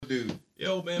dude.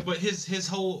 Yo, man, but his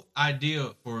whole idea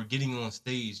for getting on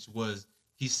stage was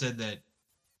he said that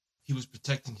he was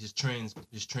protecting his trans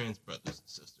brothers and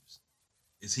sisters.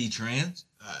 Is he trans?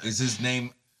 Is his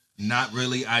name not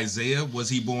really Isaiah? Was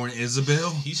he born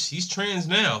Isabel? He's trans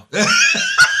now.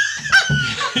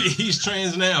 He's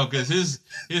trans now because his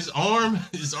arm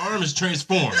is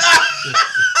transformed.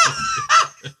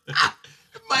 It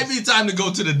might be time to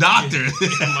go to the doctor.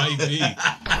 It might be.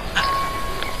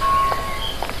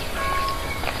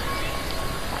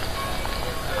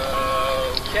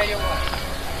 Okay, what?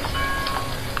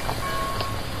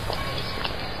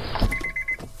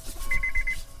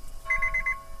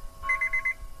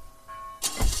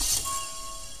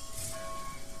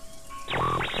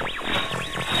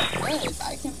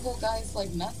 I can pull guys like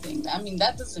nothing. I mean,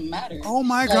 that doesn't matter. Oh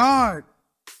my God.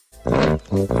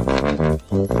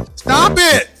 Stop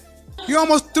it! You're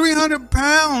almost 300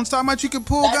 pounds. How much you can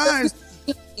pull guys?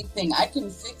 Anything. I can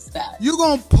fix that. You're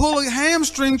going to pull a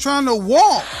hamstring trying to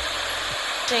walk.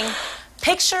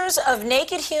 Pictures of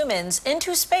naked humans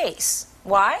into space.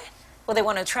 Why? Well, they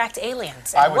want to attract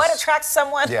aliens. And what attracts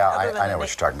someone? Yeah, I know what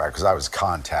you're talking about because I was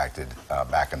contacted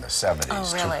back in the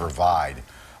 70s to provide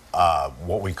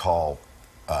what we call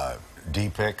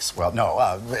D-pics. Well,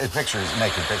 no, pictures,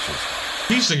 naked pictures.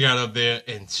 Keisha got up there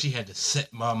and she had to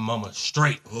set my mama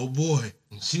straight. Oh boy.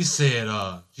 And she said,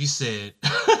 just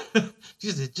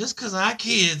because our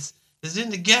kids is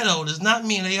in the ghetto does not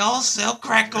mean they all sell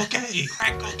crack cocaine.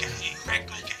 Crack cocaine, crack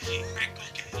cocaine, crack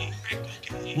cocaine, crack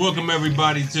cocaine. Welcome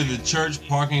everybody to the Church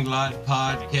Parking Lot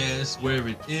Podcast, where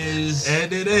it is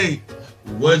and it ain't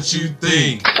what you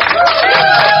think.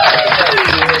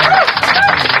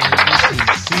 This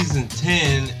is season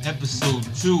 10, episode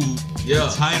 2,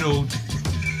 entitled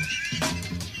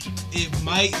 "It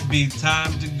Might Be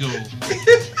Time to Go."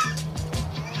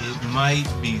 It might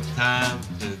be time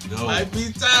to go. Might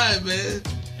be time, man.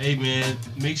 Hey, man,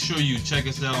 make sure you check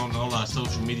us out on all our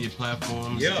social media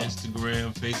platforms.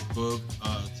 Instagram, Facebook,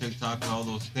 TikTok, and all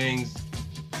those things.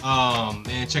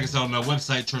 And check us out on our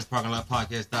website,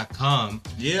 churchparkinglotpodcast.com.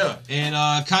 Yeah. And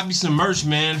copy some merch,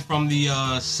 man, from the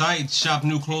site,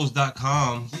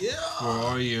 shopnewclothes.com. Yeah. For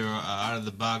all your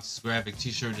out-of-the-box graphic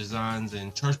t-shirt designs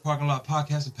and Church Parking Lot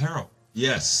Podcast apparel.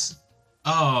 Yes.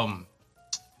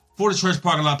 For the Church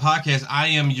Parking Lot Podcast, I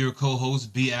am your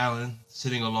co-host, B. Allen,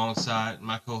 sitting alongside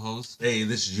my co-host. Hey,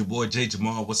 this is your boy, J.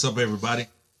 Jamal. What's up, everybody?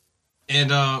 And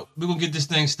we're going to get this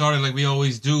thing started like we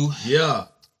always do. Yeah.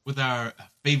 With our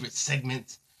favorite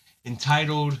segment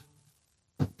entitled,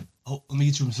 let me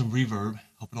get you some reverb.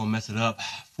 Hope I don't mess it up.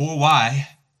 For why?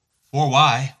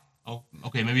 Oh,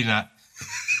 okay, maybe not.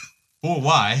 For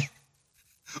why?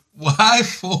 Why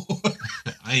for?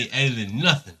 I ain't editing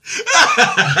nothing.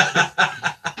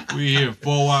 We here,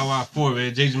 4 for,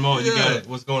 man. J. Jamal, you got it.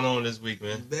 What's going on this week,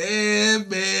 man? Man.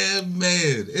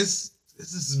 This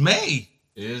is May.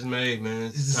 It is May,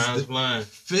 man. Time's flying.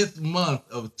 5th month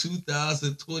of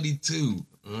 2022.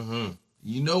 Mm-hmm.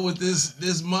 You know what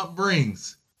this month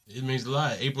brings? It means a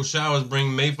lot. April showers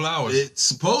bring May flowers. It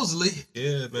supposedly.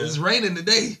 Yeah, man. It's raining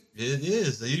today. It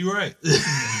is. You're right.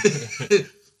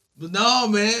 But no,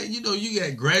 man, you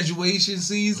got graduation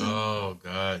season. Oh,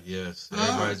 God, yes.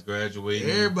 Everybody's graduating.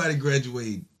 Everybody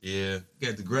graduating. Yeah.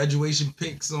 Got the graduation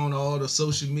pics on all the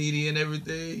social media and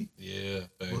everything. Yeah,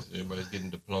 thanks. Everybody's getting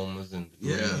diplomas and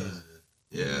degrees.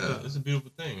 Yeah. It's a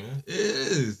beautiful thing, man. It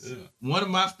is. Yeah. One of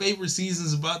my favorite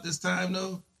seasons about this time,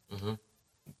 though, mm-hmm.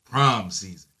 Prom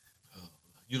season.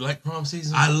 You like prom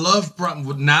season? I love prom.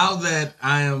 Now that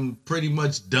I am pretty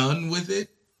much done with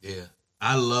it,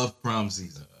 I love prom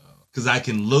season. Because I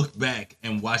can look back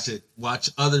and watch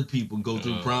other people go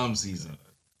through prom season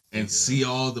and see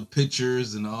all the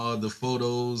pictures and all the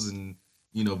photos and,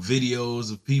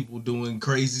 videos of people doing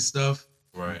crazy stuff.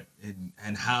 Right.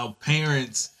 And how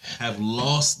parents have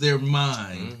lost their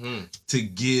mind to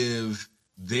give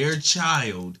their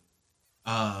child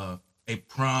a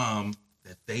prom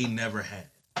that they never had.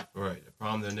 Right. A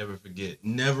prom they'll never forget.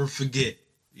 Never forget.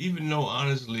 Even though,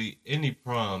 honestly, any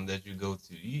prom that you go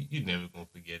to, you're never going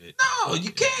to forget it. No,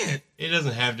 you can't. It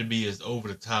doesn't have to be as over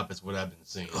the top as what I've been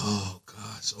seeing. Oh,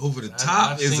 gosh. Over the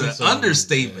top is an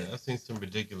understatement. I've seen some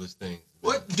ridiculous things.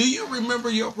 What? Do you remember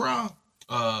your prom?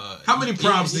 How many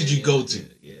proms did you go to?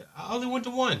 Yeah, I only went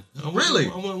to one. Really?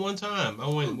 I went one time. I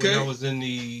went when I was in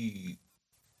the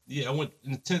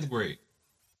 10th grade.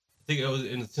 I think I was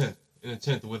in the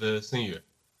 10th with a senior.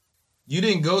 You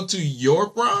didn't go to your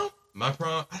prom? My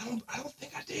prom? I don't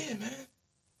think I did, man.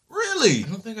 Really? I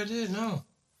don't think I did. No.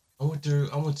 I went to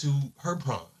her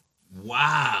prom.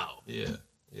 Wow. Yeah.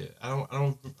 I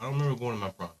don't remember going to my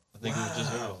prom. I think it was just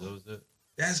hers. That was it.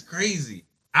 That's crazy.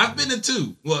 I've been to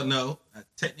 2. Well, no,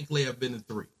 technically I've been to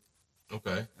 3.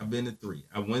 Okay. I've been to 3.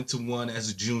 I went to one as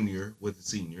a junior with a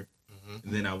senior,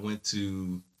 and then I went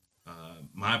to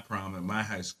my prom at my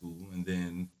high school, and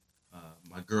then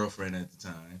my girlfriend at the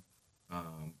time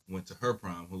went to her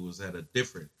prom, who was at a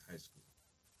different high school.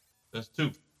 That's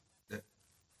 2.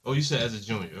 Oh, you said as a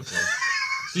junior. Okay.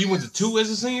 So you went to 2 as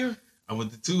a senior? I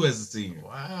went to 2 as a senior.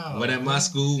 Wow. One at my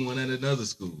school, one at another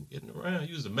school. Getting around.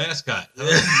 You was a mascot.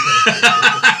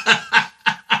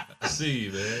 I see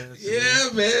you, man. Yeah,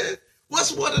 man.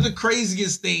 What's one of the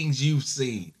craziest things you've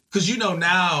seen? Because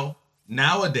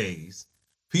nowadays,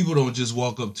 people don't just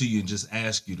walk up to you and just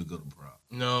ask you to go to prom.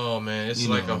 No, man. It's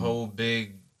like a whole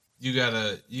big. You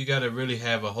gotta really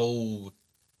have a whole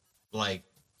like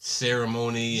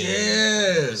ceremony.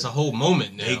 It's a whole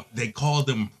moment now. They call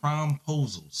them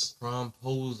promposals.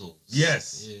 Promposals.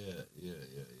 Yes. Yeah.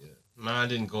 Mine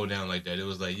didn't go down like that. It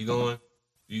was like, you going?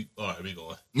 All right, we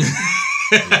going.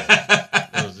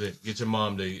 That was it. Get your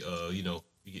mom to, you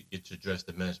get your dress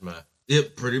to match my.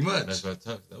 It pretty much. Match my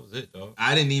tux. That was it, dog.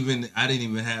 I didn't even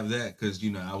have that because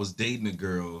I was dating a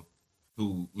girl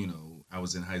who I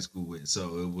was in high school with,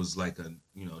 so it was like a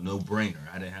no brainer.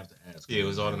 I didn't have to ask. Yeah, it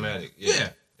was automatic. Yeah,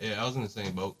 I was in the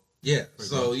same boat. Yeah,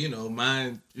 so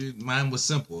mine was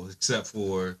simple, except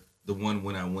for the one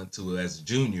when I went to as a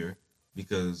junior,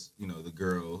 because the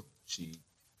girl she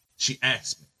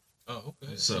asked me. Oh,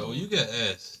 okay. So you got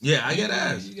asked. Yeah, I got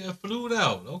asked. You got flued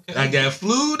out. Okay. I got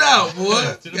flued out,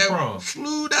 boy. To the prom.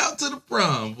 Flued out to the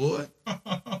prom, boy.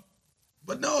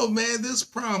 But no, man, this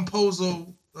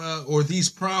promposal or these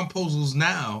promposals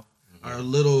now are a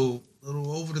little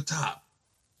over the top.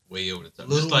 Way over the top.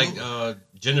 Just like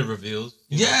gender reveals.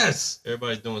 Yes.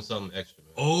 Everybody's doing something extra,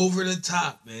 man. Over the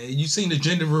top, man. You seen the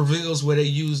gender reveals where they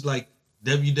use like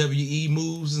WWE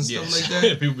moves and stuff like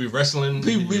that? People be wrestling.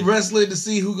 People be wrestling to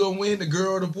see who gonna win, the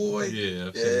girl or the boy.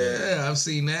 Yeah, I've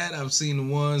seen that. I've seen the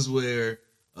ones where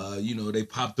they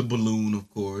pop the balloon, of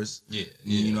course. Yeah.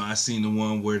 I seen the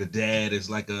one where the dad is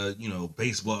like a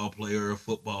baseball player or a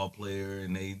football player,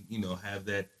 and they have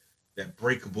that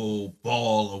breakable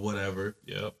ball or whatever.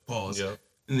 Yep. Pause. Yep.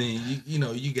 And then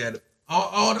you got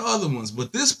all the other ones,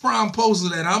 but this promposal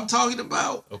that I'm talking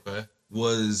about,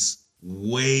 was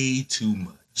way too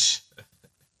much.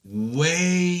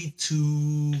 Way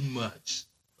too much.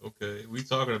 Okay, we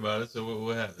talking about it. So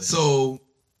what happened? So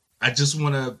I just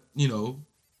want to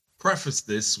preface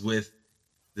this with,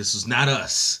 this is not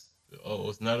us. Oh,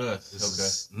 it's not us. This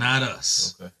is not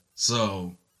us. Okay.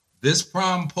 So this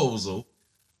promposal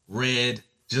read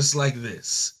just like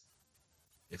this: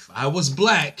 if I was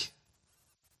black,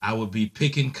 I would be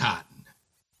picking cotton,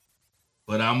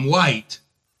 but I'm white,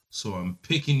 so I'm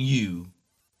picking you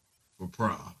for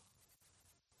prom.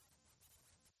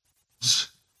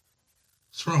 What's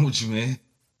wrong with you, man?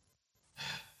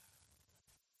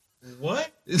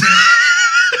 What?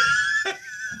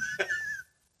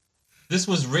 This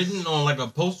was written on like a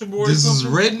poster board? This is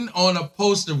written on a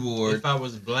poster board. If I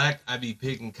was black, I'd be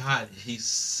picking cotton. He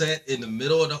sat in the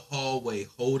middle of the hallway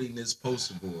holding this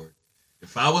poster board.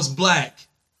 If I was black,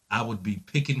 I would be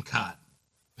picking cotton.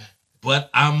 But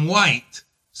I'm white,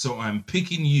 so I'm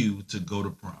picking you to go to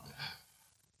prom.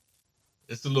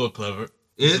 It's a little clever.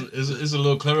 It's a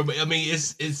little clever, but I mean,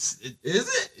 is it?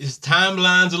 His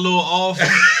timeline's a little off. A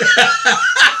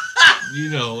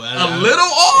little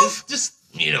off. It's just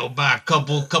by a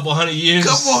couple hundred years.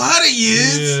 Couple hundred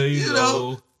years. Yeah, you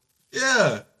know.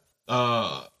 Yeah.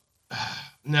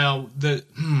 Now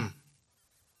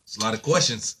it's a lot of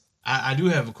questions. I do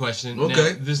have a question.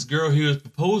 Okay. Now, this girl he was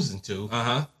proposing to.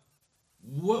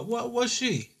 What was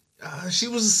she? She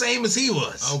was the same as he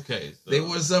was. Okay. So. They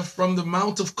was from the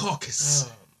Mount of Caucasus.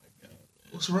 Oh my God.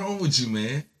 What's wrong with you,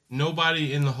 man?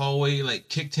 Nobody in the hallway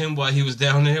kicked him while he was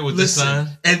down there with the sign.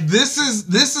 And this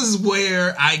is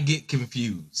where I get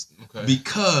confused. Okay.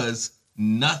 Because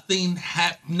nothing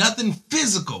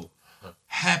physical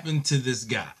happened to this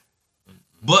guy.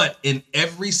 But in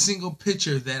every single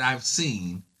picture that I've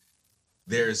seen,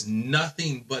 there's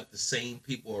nothing but the same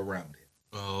people around him.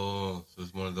 Oh, so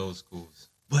it's one of those schools.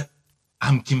 But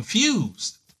I'm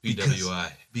confused.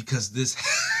 PWI. Because this...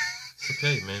 It's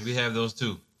okay, man. We have those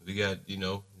too. We got, you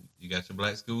got your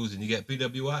black schools and you got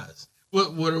PWIs. What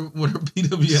are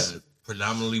PWIs?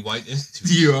 Predominantly white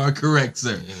institutes. You are correct,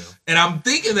 sir. And I'm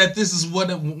thinking that this is one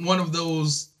of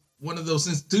those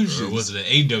institutions. Or was it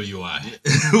an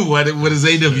AWI? What is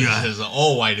AWI? It's an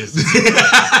all white institute.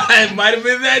 It might have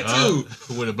been that too.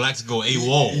 Where the blacks go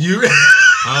AWOL. You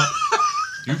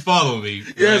You follow me.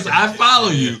 Yes, I follow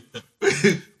you.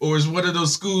 Or it's one of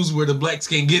those schools where the blacks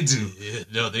can't get to. Yeah,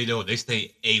 no, they don't. They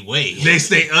stay away. They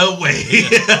stay away.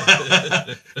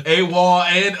 AWOL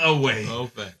and away. Oh,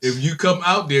 facts. If you come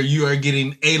out there, you are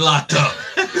getting locked up.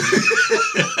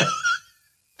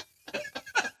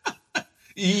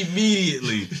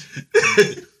 Immediately.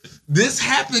 This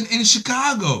happened in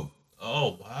Chicago.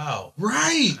 Oh, wow.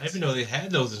 Right. I didn't know they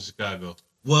had those in Chicago.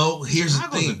 Well, here's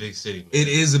Chicago's the thing. A big city, man. It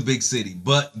is a big city,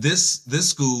 but this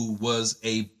school was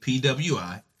a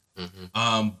PWI.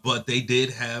 Mm-hmm. But they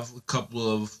did have a couple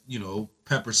of,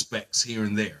 pepper specks here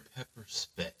and there. Pepper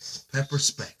specks. Pepper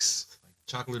specks. Like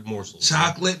chocolate morsels.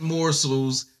 Chocolate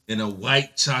morsels in a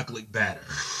white chocolate batter.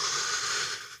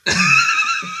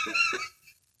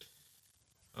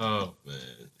 Oh,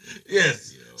 man.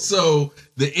 Yes. So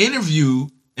the interview,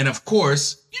 and of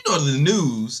course, the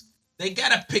news, they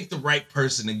got to pick the right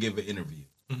person to give an interview.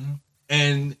 Mm-hmm.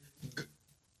 And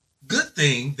good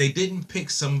thing they didn't pick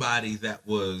somebody that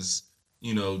was,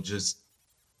 just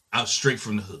out straight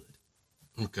from the hood.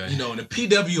 Okay. In the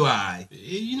PWI.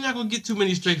 You're not going to get too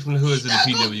many straight from the hoods in the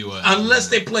PWI. Unless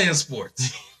they playing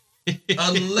sports.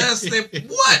 Unless they...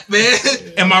 What, man?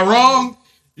 Am I wrong?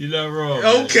 You're not wrong.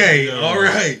 Okay. All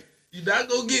right. You're not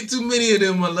going to get too many of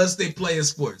them unless they playing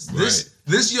sports. Right.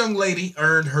 This young lady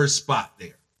earned her spot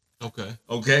there.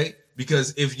 Okay.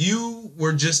 Because if you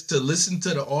were just to listen to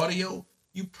the audio,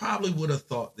 you probably would have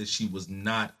thought that she was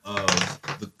not of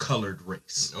the colored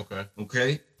race.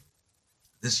 Okay.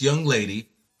 This young lady,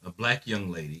 a black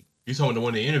young lady. You're talking the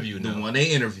one they interviewed now. The one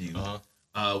they interviewed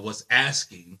was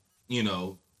asking,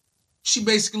 she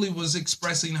basically was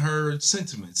expressing her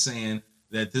sentiments, saying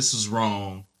that this is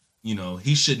wrong.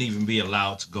 He shouldn't even be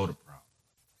allowed to go to prom.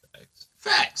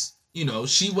 Facts.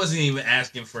 She wasn't even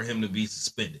asking for him to be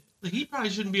suspended. He probably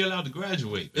shouldn't be allowed to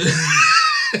graduate.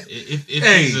 if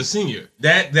he's a senior.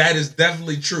 That is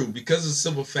definitely true, because of the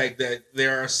simple fact that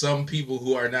there are some people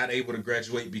who are not able to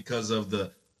graduate because of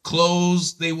the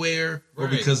clothes they wear or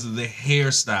because of the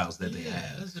hairstyles that they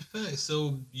have. That's a fact.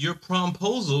 So your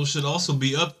promposal should also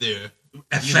be up there.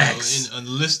 Facts. In a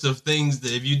list of things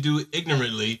that if you do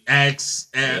ignorantly.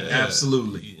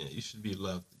 Absolutely. You should be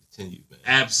allowed to continue, man.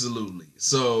 Absolutely.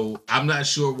 So I'm not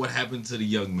sure what happened to the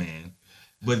young man,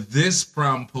 but this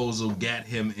promposal got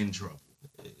him in trouble.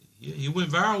 Yeah, he went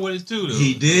viral with it too, though.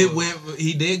 He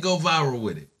did go viral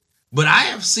with it. But I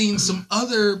have seen some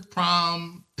other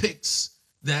prom pics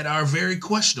that are very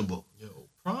questionable. Yo,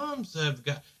 proms have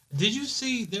got... Did you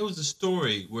see there was a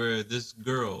story where this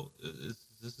girl,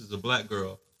 this is a black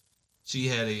girl, she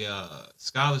had a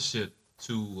scholarship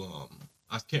to,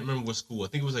 I can't remember what school. I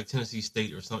think it was like Tennessee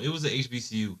State or something. It was at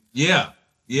HBCU. Yeah.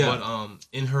 But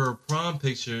in her prom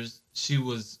pictures, she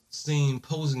was seen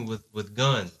posing with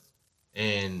guns.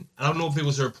 And I don't know if it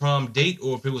was her prom date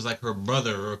or if it was like her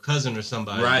brother or cousin or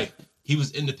somebody. Right. He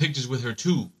was in the pictures with her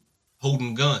too,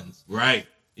 holding guns. Right.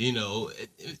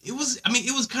 It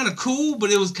was kind of cool,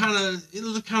 but it was kind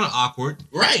of awkward.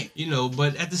 Right.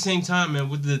 But at the same time, man,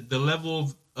 with the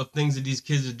level of things that these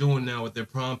kids are doing now with their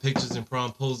prom pictures and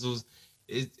promposals,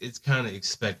 it's kind of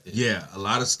expected. Yeah, a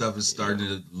lot of stuff is starting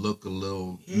to look a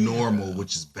little normal,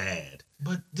 which is bad.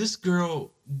 But this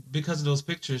girl, because of those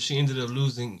pictures, she ended up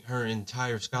losing her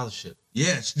entire scholarship.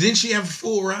 Yeah, didn't she have a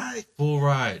full ride? Full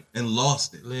ride. And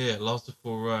lost it. Yeah, lost the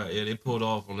full ride. Yeah, they pulled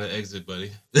off on that exit,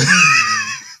 buddy.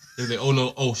 They say, oh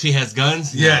no, she has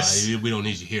guns? Yes. Nah, we don't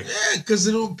need you here. Yeah, because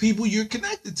of the people you're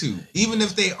connected to. Even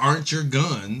if they aren't your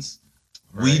guns,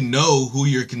 we know who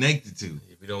you're connected to.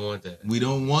 Yeah, we don't want that. We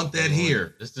don't want that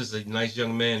here. This is a nice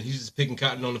young man. He's just picking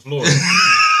cotton on the floor.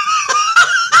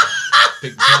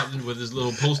 Picking cotton with his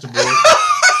little poster board.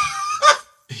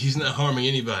 He's not harming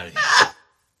anybody.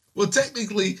 Well,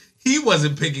 technically, he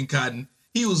wasn't picking cotton.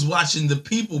 He was watching the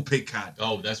people pick cotton.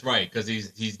 Oh, that's right, because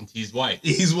he's white.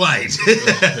 He's white.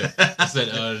 I said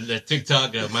that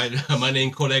TikTok. My name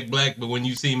Kodak Black, but when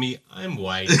you see me, I'm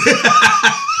white.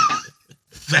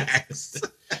 Facts.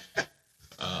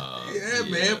 Yeah,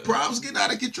 man. Proms getting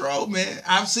out of control, man.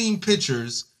 I've seen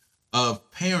pictures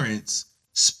of parents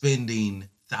spending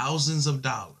thousands of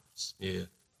dollars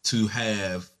to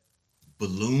have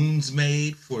balloons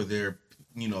made for their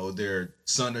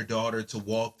son or daughter to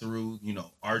walk through,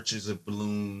 arches of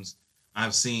balloons.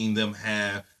 I've seen them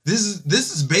have this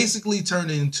is basically turned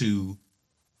into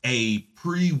a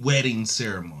pre-wedding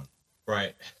ceremony.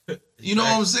 Right. You know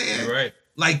what I'm saying? Right.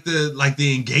 Like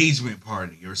the engagement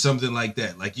party or something like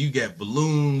that. Like you got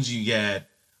balloons, you got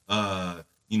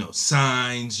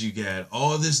signs, you got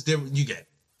all this different, you got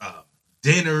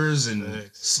dinners and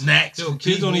snacks. Yo,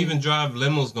 kids don't even drive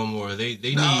limos no more. They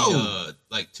need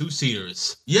like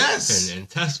 2-seaters. Yes. And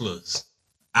Teslas.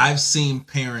 I've seen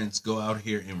parents go out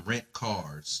here and rent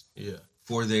cars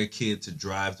for their kid to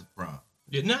drive to prom.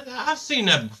 Yeah, I've seen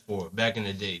that before back in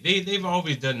the day. They've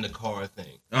always done the car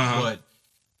thing. But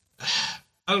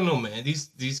I don't know, man.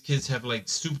 These kids have like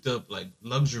souped up like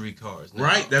luxury cars now.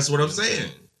 Right, that's what I'm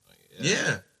saying. Like,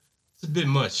 yeah. It's a bit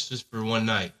much just for one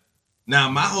night. Now,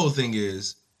 my whole thing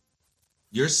is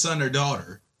your son or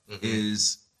daughter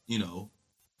is,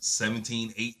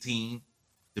 17, 18,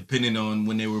 depending on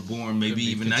when they were born, maybe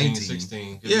even 15, 19.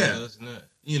 16. Yeah. Less than that.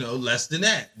 Less than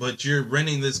that. But you're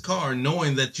renting this car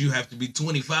knowing that you have to be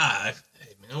 25.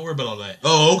 Hey, man, don't worry about all that.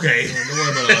 Oh, okay. Don't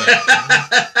worry about all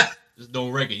that. Just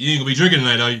don't wreck it. You ain't gonna be drinking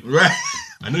tonight, are you? Right.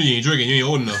 I know you ain't drinking. You ain't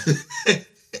old enough.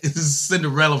 It's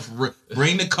Cinderella.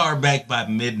 Bring the car back by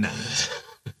midnight.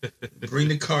 Bring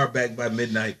the car back by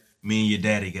midnight. Me and your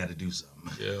daddy got to do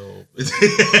something. Yo.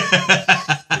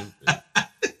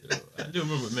 I do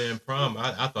remember, man, prom.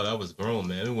 I thought I was grown,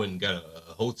 man. We went and got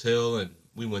a hotel, and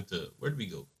we went to, where did we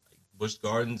go? Like Busch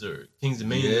Gardens or Kings of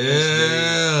Maine?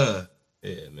 Yeah.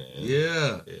 Yeah, man.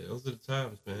 Yeah. Yeah, those are the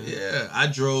times, man. Yeah. I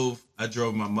drove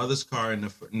my mother's car in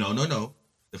no.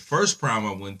 The first prom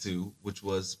I went to, which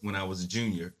was when I was a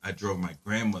junior, I drove my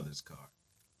grandmother's car.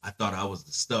 I thought I was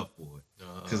the stuff boy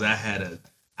because I had a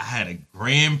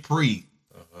Grand Prix,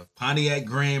 Pontiac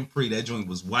Grand Prix. That joint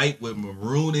was white with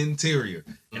maroon interior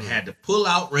and had the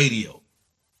pull-out radio.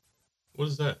 What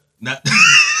is that? Not.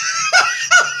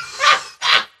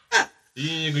 You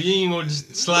ain't gonna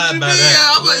just slide by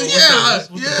that. What's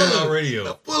the pull-out radio?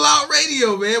 The pull-out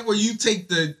radio, man, where you take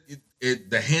the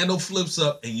handle flips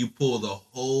up and you pull the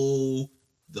whole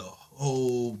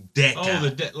deck out. Oh, the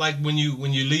deck, like when you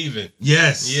leaving.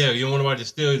 Yes. Yeah, you don't want nobody to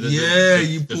steal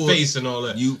the face and all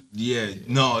that.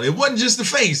 No, it wasn't just the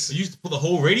face. You used to pull the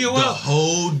whole radio out? The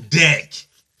whole deck.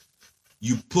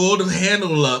 You pull the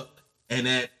handle up and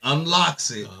that unlocks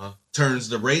it, turns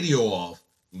the radio off,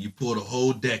 and you pull the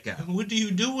whole deck out. And what do you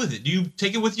do with it? Do you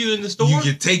take it with you in the store? You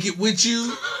can take it with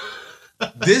you.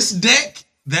 This deck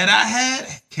that I had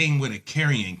came with a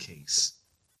carrying case.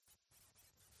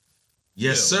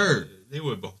 Yes, sir. They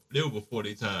were before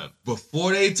their time.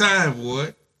 Before their time,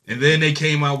 boy. And then they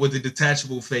came out with the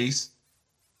detachable face.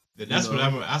 That's what I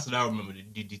remember. That's what I remember.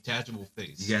 The detachable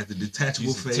face. You got the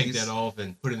detachable face. Take that off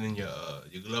and put it in your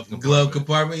glove compartment. Glove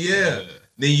compartment, yeah.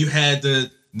 Then you had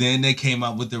Then they came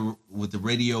out with the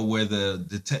radio where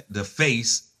the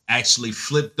face actually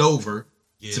flipped over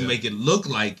to make it look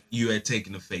like you had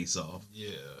taken the face off.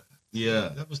 Yeah. Yeah.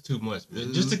 That was too much,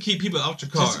 man. Just to keep people out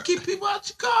your car. Just to keep people out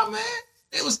your car, man.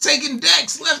 They was taking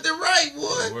decks left and right,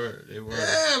 boy. They were.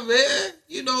 Yeah, man.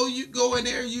 You go in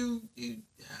there,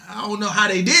 I don't know how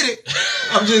they did it.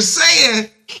 I'm just saying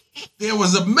there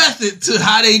was a method to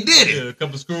how they did it. Yeah, a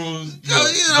couple screws.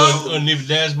 Underneath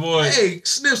the dashboard. Hey,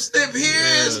 snip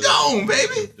here, it's gone,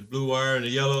 baby. The blue wire and the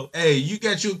yellow. Hey, you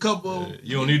got you a couple.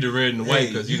 You don't need the red and the white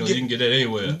because you can get that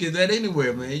anywhere. You can get that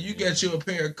anywhere, man. You got you a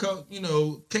pair of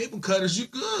cable cutters. You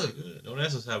good. Don't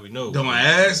ask us how we know. Don't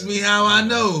ask me how I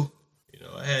know.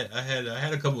 I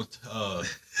had a couple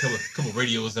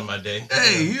radios in my day.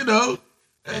 Hey,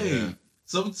 Hey.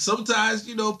 Sometimes,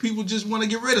 people just want to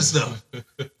get rid of stuff.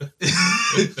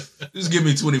 Just give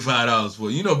me $25 for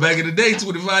it. Back in the day,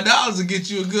 $25 would get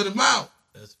you a good amount.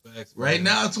 That's facts. Right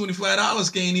now,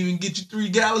 $25 can't even get you 3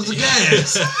 gallons of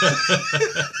gas.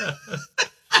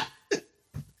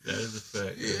 That is a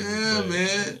fact. Yeah,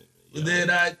 man. But then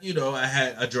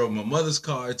I drove my mother's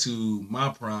car to my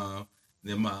prom,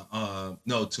 then to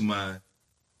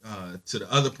the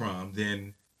other prom,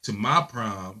 then to my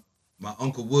prom. My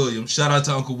Uncle William, shout out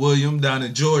to Uncle William down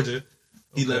in Georgia.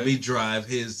 He let me drive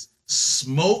his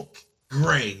smoke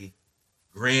gray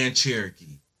Grand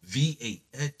Cherokee V8.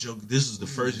 That joke. This was the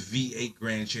first V8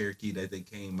 Grand Cherokee that they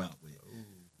came out with.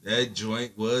 That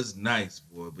joint was nice,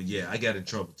 boy. But yeah, I got in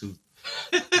trouble too.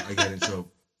 I got in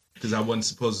trouble because I wasn't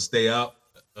supposed to stay out.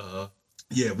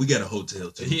 Yeah, we got a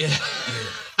hotel too. Yeah.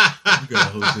 We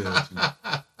got a hotel too.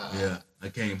 Yeah. I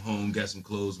came home, got some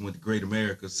clothes, went to Great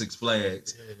America, Six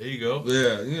Flags. Yeah, there you go.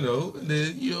 Yeah, and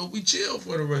then, we chill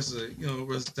for the rest of the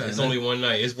time. It's only one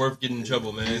night. It's worth getting in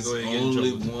trouble, man. It's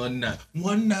only one night.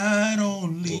 One night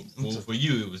only. Well, for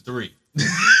you, it was 3.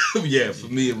 Yeah, for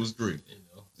me, it was 3.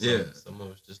 Some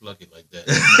of us just lucky like that.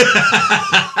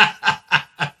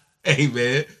 Hey,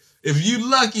 man, if you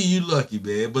lucky,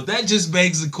 man. But that just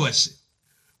begs the question.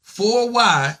 For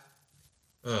why?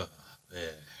 Man.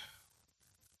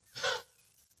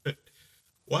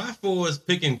 Why for is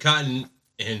picking cotton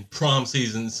and prom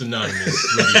season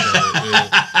synonymous with each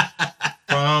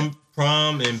other?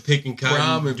 Prom and picking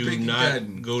cotton do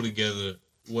not go together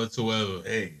whatsoever.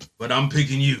 Hey, but I'm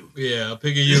picking you. Yeah, I'm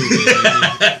picking you.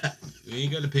 We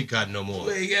ain't got to pick cotton no more.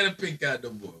 We ain't got to pick cotton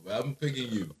no more, but I'm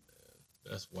picking you.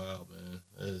 That's wild, man.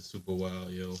 That is super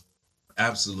wild, yo.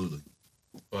 Absolutely.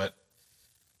 But,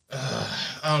 I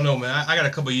don't know, man. I got a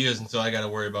couple years until I got to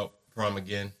worry about prom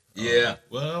again. Yeah.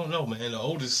 Well, I don't know, man. The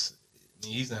oldest, I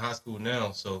mean, he's in high school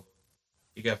now, so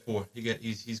he got 4.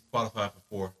 He's qualified for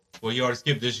 4. Well, you already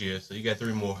skipped this year, so you got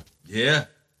 3 more. Yeah.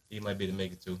 He might be able to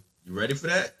make it too. You ready for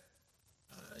that?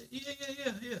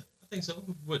 Yeah. I think so.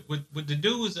 With the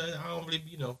dudes, I don't really,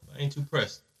 I ain't too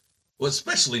pressed. Well,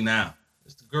 especially now.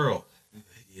 It's the girl.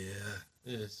 Yeah.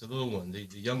 Yeah, it's the little one, the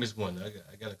youngest one.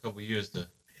 I got a couple years to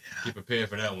get prepared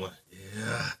for that one.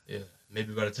 Yeah.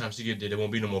 Maybe by the time she get there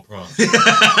won't be no more prom.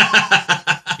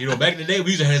 Back in the day,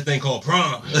 we used to have this thing called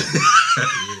prom.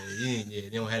 They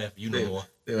don't have that for you no more.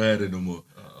 They don't have it no more.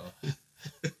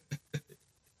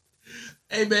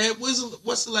 Hey, man,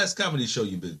 what's the last comedy show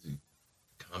you've been to?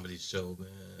 Comedy show, man.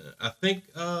 I think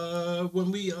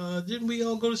when we didn't we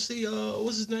all go to see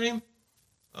what's his name?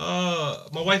 My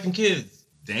Wife and Kids.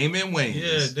 Damon Wayans.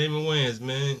 Yeah, Damon Wayans,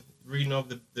 man. Reading off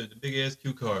the big ass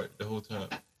cue card the whole time.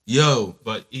 Yo,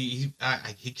 but he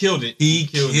killed it. He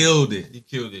killed it. He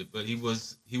killed it. But he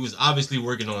was obviously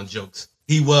working on jokes.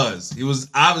 He was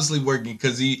obviously working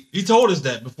because he told us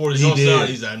that before the show started.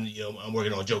 He's like, I'm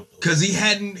working on jokes. Because he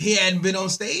hadn't been on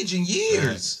stage in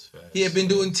years. Right. He had been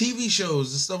doing TV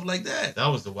shows and stuff like that. That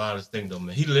was the wildest thing, though,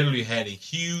 man. He literally had a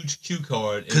huge cue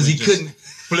card because he couldn't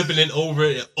flipping it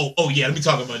over. Oh yeah, let me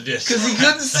talk about this. Because he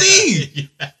couldn't see.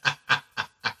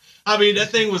 I mean, that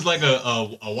thing was like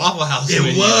a Waffle House. It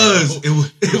was.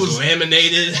 It was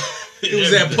laminated. It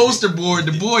was that poster board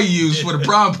the boy used for the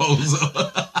prom proposal.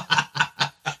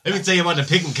 Let me tell you about the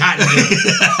picking cotton.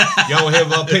 Y'all hear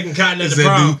about picking cotton at the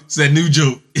prom? It's that new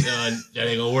joke. That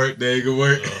ain't gonna work. That ain't gonna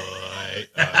work. All right.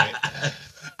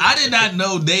 I did not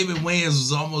know David Wayans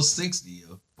was almost 60,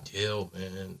 yo. Yo,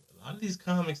 man. A lot of these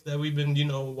comics that we've been,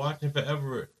 watching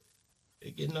forever, they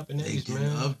getting up in age,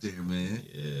 man. Up there, man.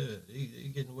 Yeah, they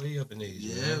getting way up in age.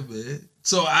 Yeah, man.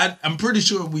 So I'm pretty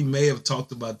sure we may have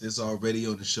talked about this already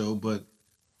on the show, but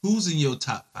who's in your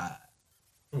top 5?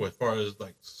 What, as far as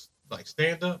like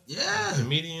stand up? Yeah.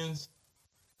 Comedians?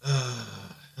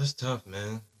 That's tough,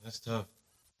 man. That's tough.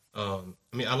 I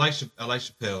mean, I like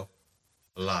Chappelle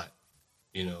a lot.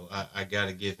 I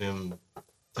gotta give him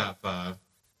top 5.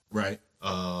 Right.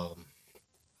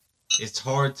 It's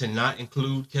hard to not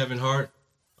include Kevin Hart,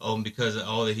 because of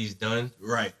all that he's done.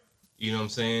 Right. You know what I'm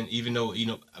saying? Even though,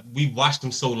 we watched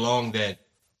him so long that,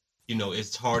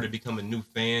 it's hard to become a new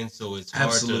fan. So it's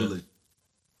hard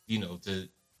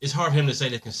it's hard for him to say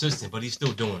they're consistent, but he's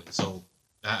still doing it. So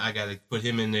I got to put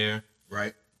him in there.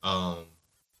 Right.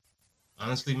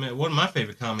 Honestly, man, one of my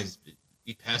favorite comics,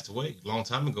 he passed away a long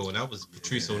time ago, and that was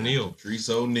Patrice O'Neal. Patrice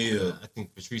O'Neal. I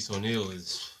think Patrice O'Neal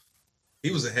he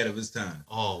was ahead of his time.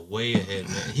 Oh, way ahead,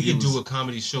 man. He could do a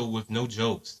comedy show with no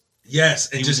jokes.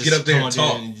 Yes, and just get up there and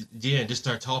talk. And just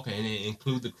start talking and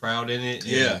include the crowd in it.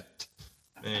 Yeah.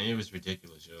 Man, it was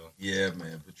ridiculous, yo. Yeah,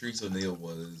 man. Patrice O'Neal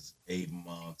was a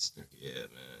monster. Yeah,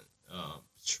 man.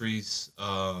 Patrice.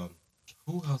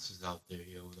 Who else is out there,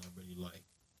 yo, that I really like?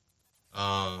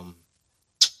 I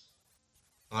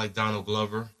like Donald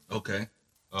Glover. Okay.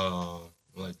 I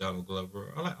like Donald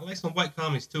Glover. I like some white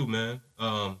comics too, man.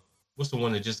 What's the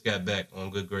one that just got back on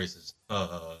Good Graces?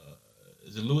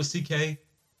 Is it Louis C.K.?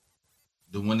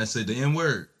 The one that said the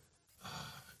N-word?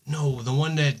 No, the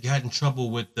one that got in trouble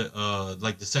with the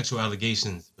the sexual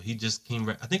allegations. But he just came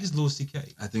I think it's Louis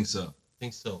C.K. I think so.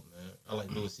 Man. I like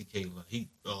Louis C.K.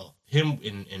 Him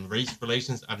in race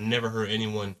relations. I've never heard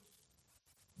anyone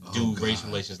do race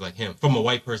relations like him from a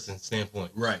white person's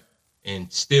standpoint. Right.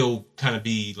 And still kind of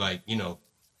be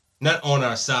not on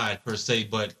our side per se,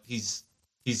 but he's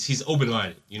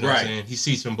open-minded. You know what I'm saying? He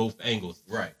sees from both angles.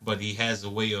 Right. But he has a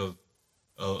way of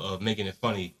making it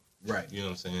funny. Right. You know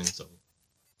what I'm saying? So,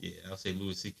 yeah, I'll say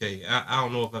Louis C.K. I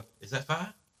don't know if is that 5?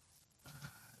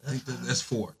 I think that's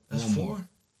 4. That's 4?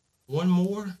 One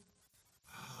more?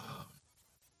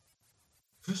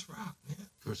 Chris Rock, man.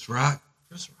 Chris Rock.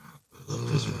 I love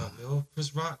Chris Rock, yo.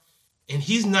 Chris Rock. And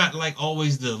he's not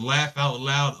always the laugh out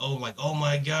loud, oh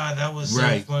my God, that was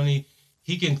so funny.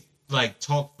 He can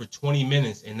talk for 20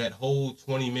 minutes and that whole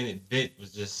 20-minute bit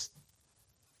was just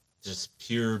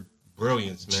pure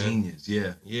brilliance, man. Genius,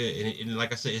 yeah. Yeah, and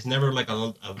like I said, it's never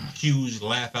a huge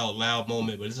laugh out loud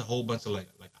moment, but it's a whole bunch of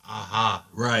aha.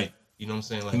 Right. You know what I'm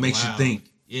saying? It makes you think.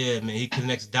 Yeah, man, he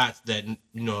connects dots that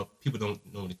people don't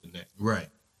normally connect. Right.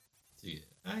 So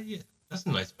yeah, that's a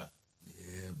nice 5.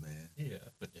 Yeah, man. Yeah, I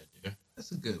put that there.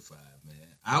 That's a good 5,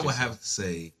 man. I would have to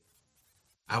say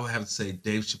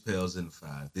Dave Chappelle's in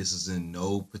 5. This is in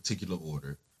no particular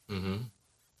order. Mm-hmm.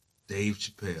 Dave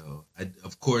Chappelle.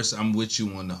 Of course, I'm with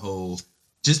you on the whole,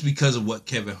 just because of what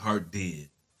Kevin Hart did.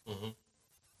 Mm-hmm.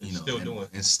 And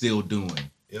still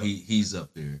doing. Yep. He's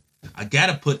up there. I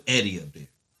gotta put Eddie up there.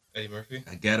 Eddie Murphy?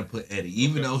 I gotta put Eddie.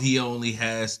 Even though he only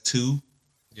has 2.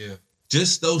 Yeah.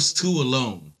 Just those 2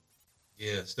 alone.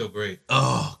 Yeah, still great.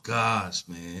 Oh, gosh,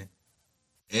 man.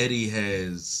 Eddie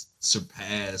has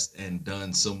surpassed and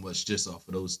done so much just off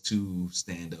of those 2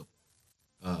 stand-up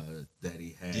that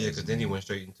he has. Yeah, because then he went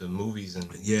straight into movies and,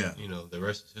 the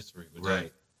rest is history.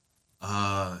 Right.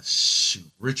 Shoot.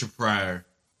 Richard Pryor.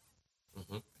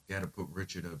 Mm-hmm. Gotta put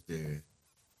Richard up there.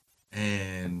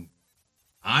 And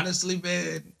honestly,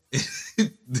 man,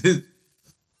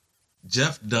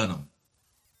 Jeff Dunham.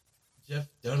 Jeff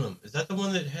Dunham. Is that the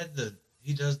one that had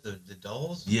he does the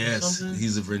dolls? Yes,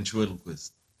 he's a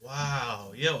ventriloquist.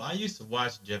 Wow. Yo, I used to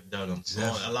watch Jeff Dunham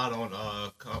a lot on,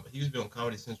 he used to be on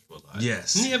Comedy Central a lot.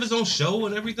 Yes. Didn't he have his own show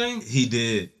and everything? He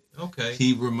did. Okay.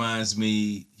 He reminds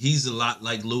me, he's a lot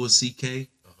like Louis C.K.,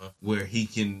 where he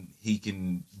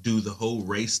can do the whole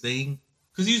race thing.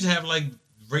 Because he used to have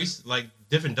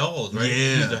different dolls, right? Yeah.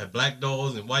 He used to have black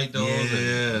dolls and white dolls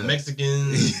and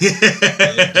Mexicans.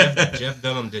 Jeff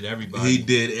Dunham did everybody. He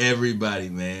did everybody,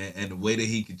 man. And the way that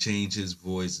he could change his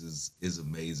voice is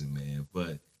amazing, man.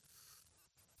 But,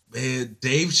 man,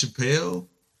 Dave Chappelle,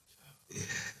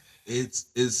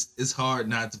 it's hard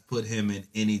not to put him in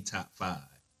any top 5.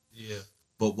 Yeah.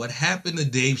 But what happened to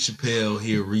Dave Chappelle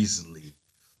here recently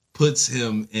puts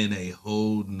him in a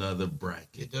whole nother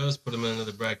bracket. It does put him in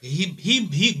another bracket.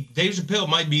 Dave Chappelle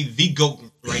might be the GOAT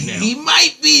right now. He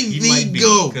might be the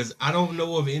GOAT. Because I don't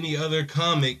know of any other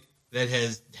comic that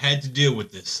has had to deal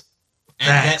with this.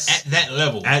 At that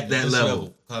level. At that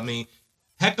level. I mean,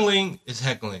 heckling is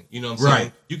heckling. You know what I'm saying?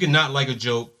 Right. You can not like a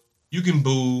joke. You can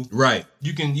boo. Right.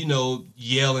 You can,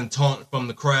 yell and taunt from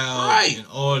the crowd. Right. And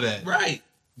all that. Right.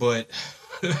 But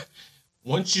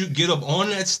once you get up on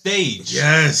that stage,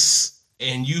 yes,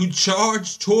 and you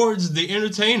charge towards the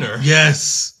entertainer,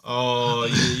 yes, oh,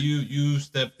 you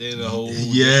stepped in a whole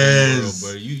yes,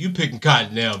 world, bro. You picking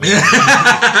cotton now, man.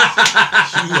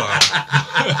 You are,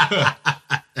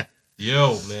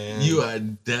 yo, man. You are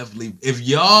definitely. If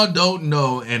y'all don't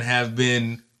know and have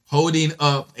been holding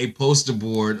up a poster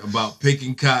board about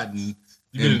picking cotton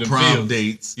and prom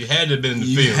dates, you had to have been in the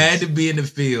fields. fields. You had to be in the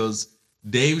fields.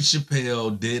 Dave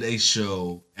Chappelle did a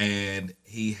show and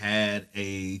he had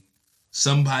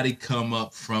somebody come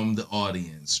up from the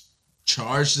audience,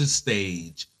 charge the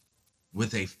stage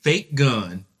with a fake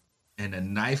gun and a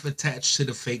knife attached to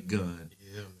the fake gun,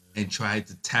 and tried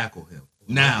to tackle him.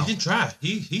 Now he didn't try.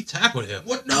 He tackled him.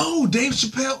 What? No, Dave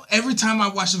Chappelle. Every time I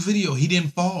watch a video, he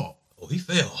didn't fall. Oh, he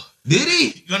fell. Did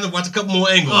he? You gotta watch a couple more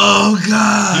angles. Oh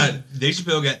God! Dave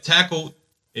Chappelle got tackled,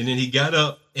 and then he got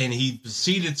up and he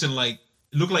proceeded to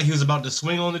it looked like he was about to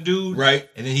swing on the dude. Right.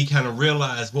 And then he kind of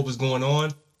realized what was going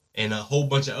on, and a whole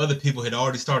bunch of other people had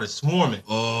already started swarming.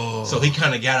 Oh. So he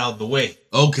kind of got out of the way.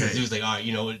 Okay. He was like, all right,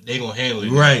 they gonna handle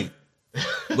it. Right.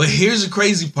 But here's the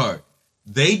crazy part.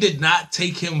 They did not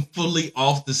take him fully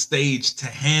off the stage to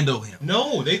handle him.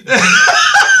 No, they kept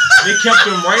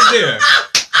him right there.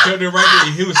 Kept him right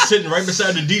there. He was sitting right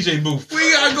beside the DJ booth.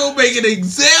 We are gonna make an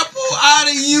example out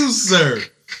of you, sir.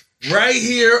 Right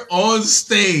here on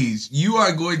stage, you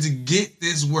are going to get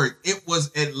this work. It was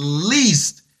at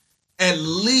least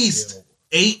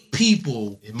 8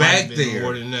 people back there.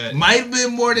 More than that. Might have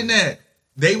been more than that.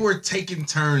 They were taking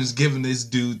turns giving this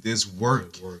dude this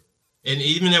work. And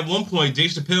even at one point, Dave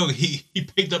Chappelle, he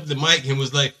picked up the mic and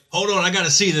was like, hold on, I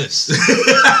gotta see this.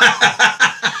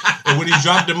 And when he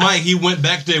dropped the mic, he went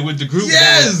back there with the group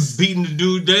that was beating the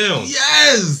dude down.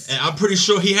 Yes. And I'm pretty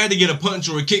sure he had to get a punch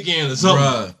or a kick in or something.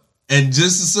 Bruh. And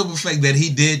just the simple fact that he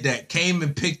did that, came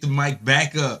and picked the mic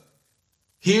back up.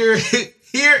 Here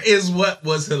is what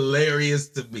was hilarious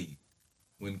to me.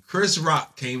 When Chris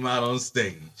Rock came out on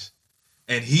stage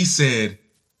and he said,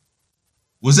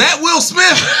 "Was that Will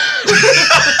Smith?"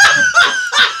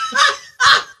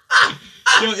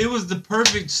 Yo, it was the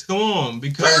perfect storm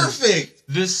because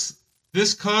this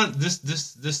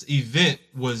event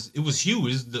was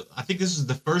huge. I think this was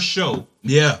the first show.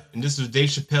 Yeah. And this was Dave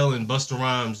Chappelle and Busta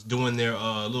Rhymes doing their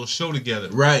little show together.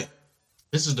 Right.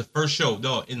 This is the first show.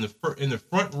 Dog, in the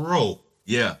front row.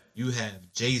 Yeah. You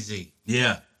have Jay-Z.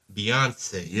 Yeah.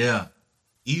 Beyonce. Yeah.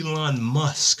 Elon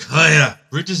Musk. Oh yeah.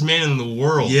 Richest man in the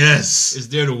world. Yes. Is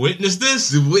there to witness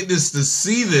this? To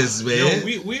see this, man.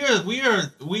 Yo,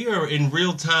 we are in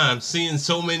real time seeing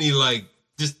so many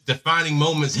just defining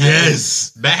moments happen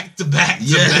back to back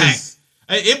to back.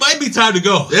 Hey, it might be time to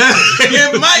go.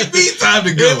 It might be time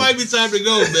to go. It might be time to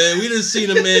go, man. We done seen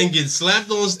a man get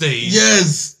slapped on stage.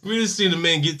 Yes. We done seen a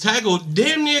man get tackled,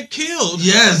 damn near killed.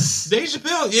 Yes. Dave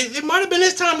Chappelle, it might have been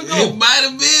his time to go. It might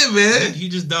have been, man. He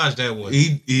just dodged that one.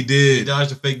 He did. He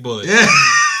dodged a fake bullet. Yeah.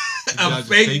 A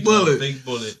fake bullet. Fake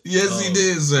bullet. Yes, he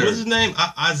did, sir. What's his name?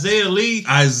 Isaiah Lee.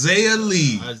 Isaiah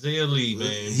Lee. Isaiah Lee, man.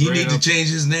 He need to change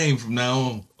his name from now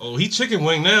on. Oh, he chicken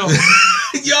wing now.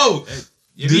 Yo.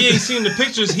 If you ain't seen the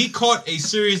pictures, he caught a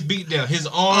serious beatdown. His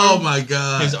arm. Oh my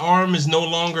God. His arm is no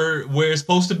longer where it's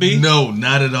supposed to be. No,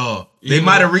 not at all. They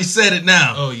might have reset it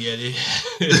now. Oh yeah.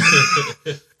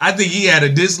 I think he had a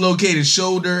dislocated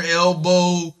shoulder,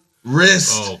 elbow,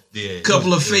 wrist,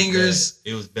 couple of fingers.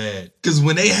 It was bad. Because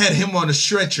when they had him on the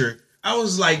stretcher, I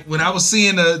was like, when I was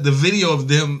seeing the video of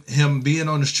him being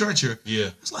on the stretcher,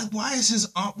 it's like, why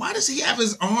does he have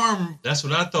his arm? That's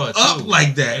what I thought up too.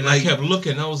 Like that. And like, I kept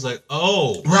looking. I was like,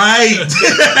 oh, right.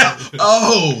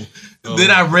 Then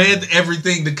I read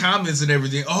everything, the comments and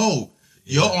everything. Oh,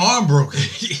 your arm broken.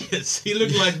 Yes, he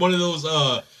looked like one of those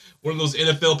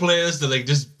NFL players that like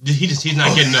he's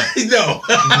not getting up. No.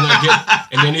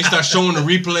 And then they start showing the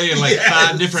replay in like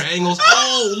 5 different angles.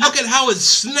 Oh, look at how it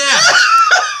snapped.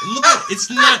 Look at it's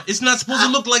not supposed to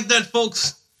look like that,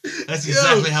 folks. That's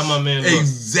exactly how my man looked.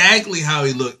 Exactly how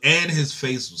he looked. And his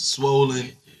face was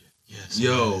swollen. Yes.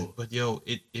 Yo. Man. But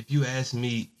if you ask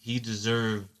me, he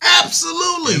deserved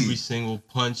absolutely every single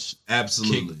punch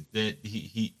absolutely kick that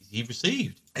he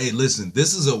received. Hey, listen,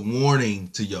 this is a warning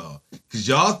to y'all. Because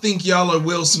y'all think y'all are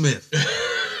Will Smith.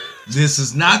 This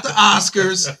is not the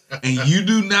Oscars, and you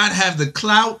do not have the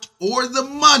clout or the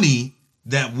money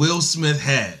that Will Smith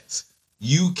has.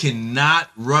 You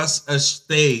cannot rush a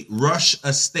stage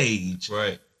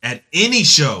right. at any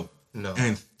show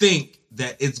and think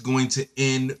that it's going to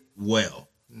end well.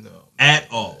 No. At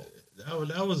all.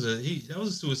 That was a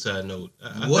suicide note.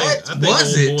 I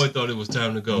think old boy thought it was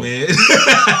time to go. Man.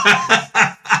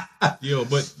 Yo,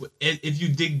 but if you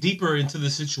dig deeper into the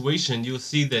situation, you'll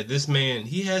see that this man,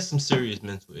 he has some serious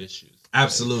mental issues.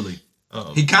 Absolutely.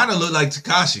 Right? He kind of looked like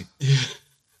Tekashi.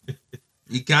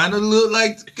 He kind of looked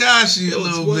like Tekashi a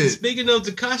little bit. Speaking of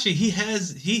Tekashi, he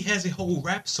has a whole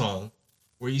rap song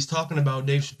where he's talking about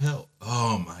Dave Chappelle.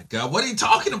 Oh my God, what are you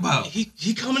talking about? He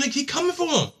coming for him. He coming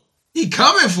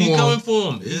for him. He coming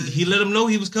for him. He let him know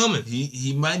he was coming.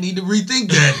 He might need to rethink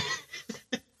that.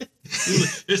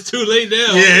 It's too late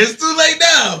now. Yeah, it's too late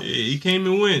now. Yeah, he came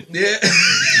and went. Yeah.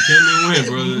 He came and went,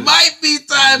 brother. It might be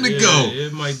time to go.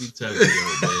 It might be time to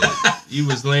go, man. He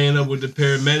was laying up with the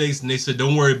paramedics, and they said,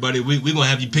 don't worry, buddy. We're going to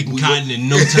have you picking cotton in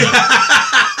no time.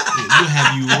 We'll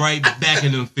have you right back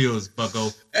in them fields,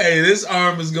 bucko. Hey, this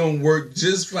arm is going to work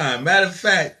just fine. Matter of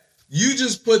fact, you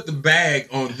just put the bag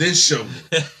on this shoulder.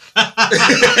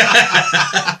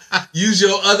 Use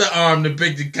your other arm to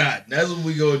pick the cotton. That's what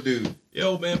we going to do.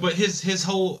 Yo, man, but his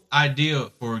whole idea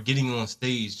for getting on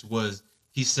stage was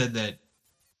he said that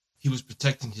he was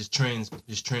protecting his trans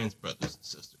brothers and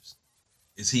sisters.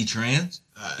 Is he trans?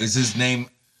 Is his name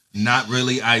not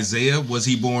really Isaiah? Was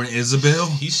he born Isabel?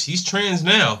 He's trans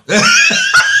now.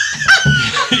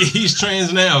 He's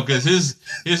trans now because his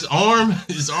arm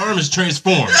is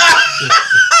transformed.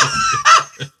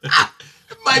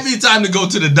 It might be time to go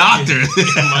to the doctor.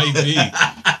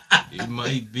 It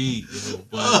might be.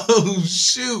 Oh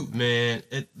shoot, man!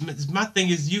 My thing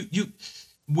is you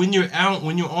when you're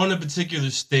on a particular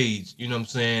stage, you know what I'm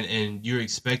saying, and you're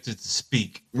expected to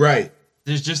speak. Right.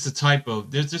 There's just a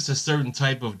certain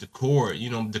type of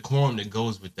decorum that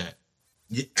goes with that.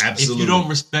 Yeah, absolutely. If you don't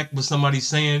respect what somebody's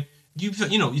saying, you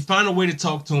find a way to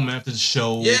talk to them after the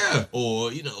show. Yeah.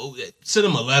 Or send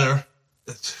them a letter,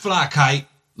 fly a kite.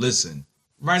 Listen.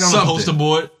 Right on the poster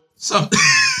board. Something.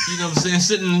 You know what I'm saying?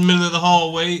 Sitting in the middle of the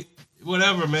hallway.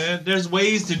 Whatever, man. There's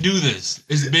ways to do this.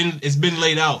 It's been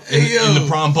laid out in the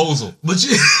promposal.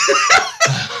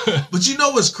 But you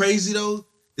know what's crazy though?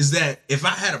 Is that if I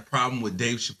had a problem with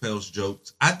Dave Chappelle's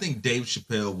jokes, I think Dave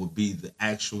Chappelle would be the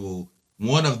actual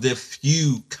one of the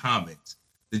few comics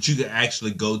that you could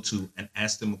actually go to and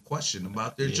ask them a question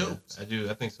about their jokes. I do.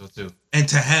 I think so too. And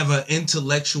to have an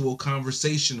intellectual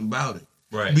conversation about it.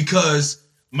 Right. Because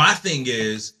my thing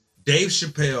is, Dave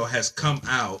Chappelle has come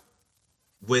out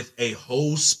with a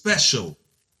whole special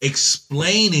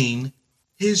explaining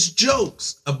his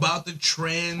jokes about the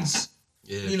trans,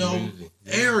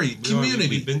 community.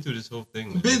 We've been through this whole thing.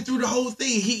 Man. Been through the whole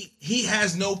thing. He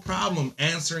has no problem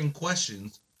answering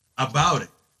questions about it.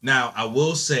 Now, I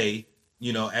will say,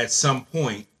 at some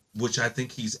point, which I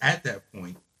think he's at that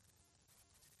point,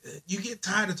 you get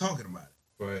tired of talking about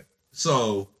it. Right.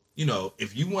 So,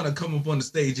 if you want to come up on the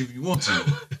stage, if you want to,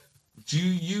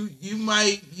 You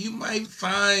might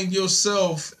find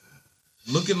yourself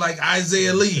looking like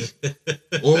Isaiah Lee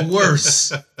or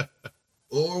worse.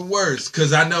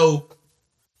 Because I know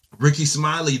Ricky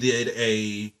Smiley did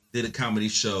a comedy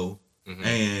show,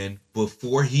 and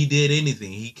before he did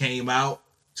anything, he came out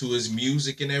to his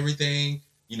music and everything,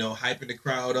 hyping the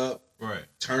crowd up, right,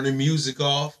 turning music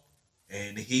off,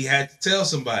 and he had to tell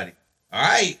somebody, all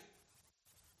right,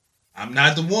 I'm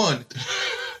not the one.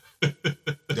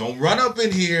 Don't run up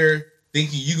in here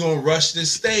thinking you're going to rush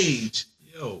this stage.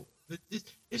 Yo,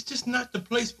 it's just not the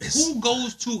place. Who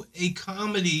goes to a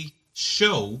comedy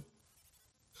show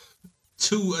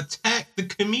to attack the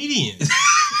comedians?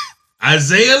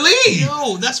 Isaiah Lee.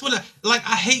 Yo, that's what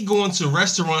I hate going to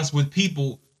restaurants with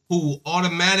people who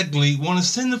automatically want to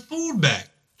send the food back.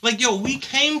 Like, yo, we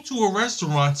came to a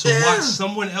restaurant to watch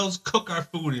someone else cook our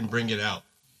food and bring it out.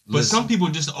 But some people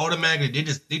just automatically,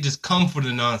 they just come for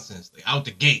the nonsense. Like, out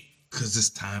the gate. Because it's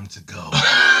time to go.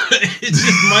 It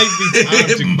just might be time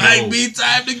to go. It might be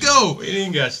time to go. We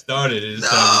ain't got started. It's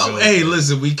time to go. Hey,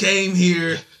 listen, we came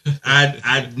here.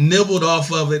 I nibbled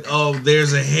off of it. Oh,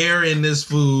 there's a hair in this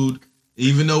food.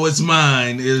 Even though it's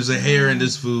mine, there's a hair in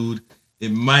this food.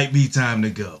 It might be time to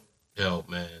go. Yo,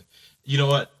 man. You know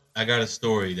what? I got a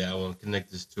story that I want to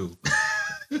connect this to.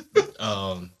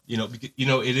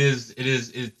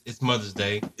 It's Mother's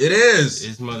Day. It is.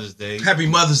 It's Mother's Day. Happy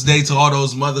Mother's Day to all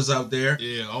those mothers out there.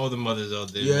 Yeah, all the mothers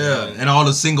out there. Yeah, man. and all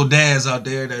the single dads out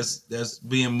there that's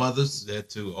being mothers. That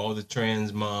too. All the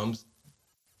trans moms.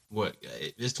 What?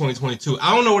 It's 2022.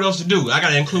 I don't know what else to do. I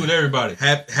gotta include everybody.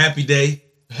 Happy day.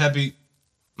 Happy.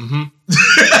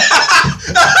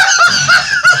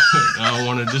 I don't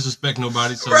want to disrespect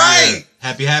nobody. So right. Yeah.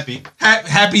 Happy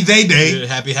they day. Yeah,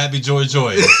 happy joy.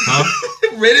 Huh?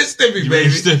 Red and Stimpy, baby. Red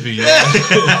and Stimpy,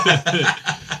 yeah.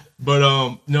 But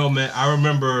no, man. I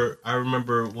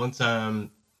remember one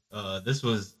time. This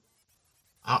was.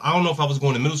 I don't know if I was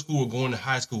going to middle school or going to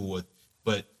high school,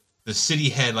 but the city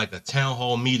had like a town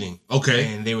hall meeting.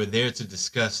 Okay. And they were there to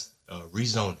discuss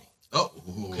rezoning. Oh.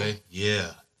 Okay.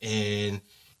 Yeah. And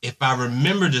if I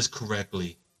remember this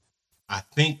correctly, I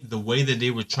think the way that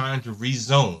they were trying to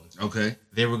rezone, okay,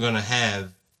 they were going to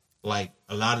have like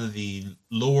a lot of the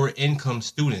lower income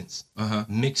students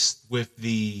mixed with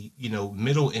the,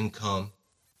 middle income.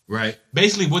 Right.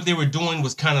 Basically what they were doing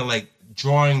was kind of like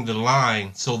drawing the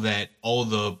line so that all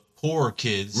the poorer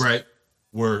kids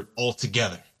were all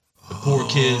together. The poor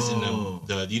kids and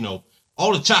the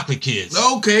all the chocolate kids.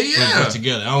 Okay, yeah. Were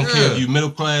together. I don't care if you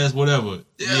middle class, whatever.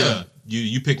 Yeah.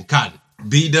 You picking cotton.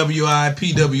 BWI,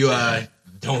 PWI.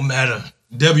 Don't matter.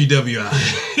 WWI.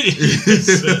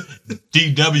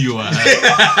 DWI.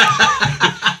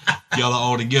 Y'all are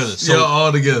all together. So y'all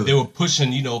all together. They were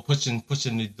pushing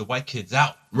the white kids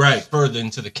out. Right. Further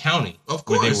into the county. Of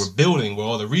course. Where they were building, where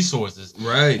all the resources.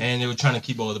 Right. And they were trying to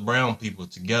keep all the brown people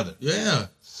together. Yeah.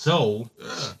 So,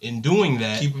 in doing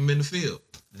that. Keep them in the field.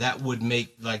 That would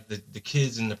make like the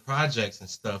kids in the projects and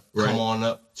stuff come on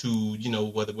up to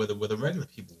where the regular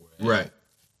people were at. Right.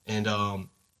 And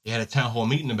they had a town hall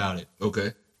meeting about it.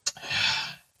 Okay.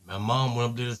 My mom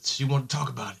went up there. She wanted to talk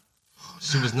about it.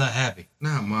 She was not happy.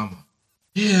 Not mama.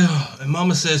 Yeah, and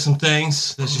mama said some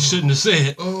things that she shouldn't have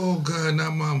said. Oh God,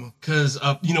 not mama. Cause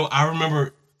I don't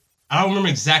remember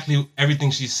exactly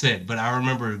everything she said, but I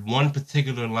remember one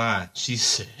particular line she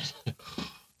said.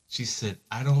 She said,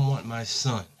 I don't want my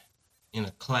son in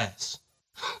a class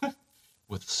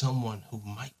with someone who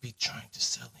might be trying to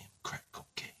sell him crack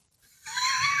cocaine.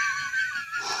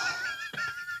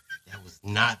 That was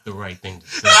not the right thing to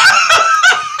say.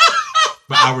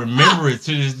 But I remember it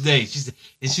to this day.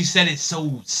 She said it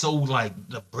so like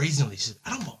brazenly. She said, I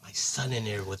don't want my son in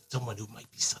there with someone who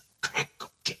might be selling crack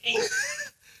cocaine.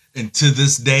 And to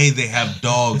this day, they have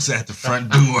dogs at the front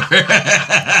door.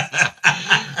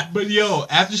 But yo,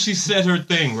 after she said her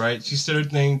thing, right? She said her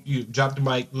thing, you drop the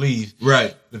mic, leave.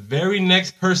 Right. The very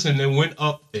next person that went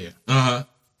up there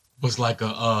was like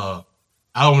I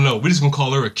don't know. We're just going to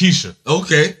call her a Keisha.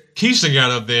 Okay. Keisha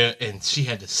got up there and she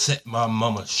had to set my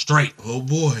mama straight. Oh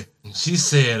boy. And she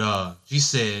said,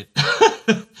 just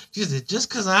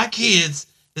because our kids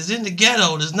is in the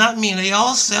ghetto does not mean they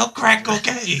all sell crack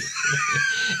cocaine.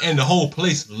 And the whole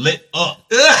place lit up.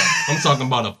 I'm talking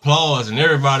about applause and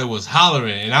everybody was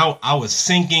hollering and I was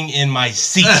sinking in my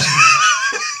seat.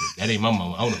 That ain't my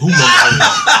mama. I don't know who mama is.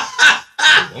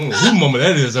 I don't know who mama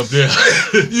that is up there.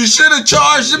 You should have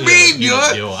charged the beat,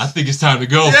 yo. I think it's time to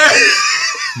go. Yeah.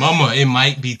 Mama, it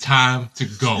might be time to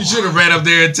go. You should have ran up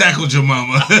there and tackled your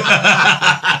mama.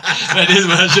 That is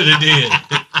what I should have did.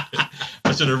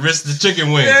 I should have risked the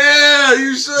chicken wing. Yeah,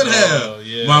 you should have.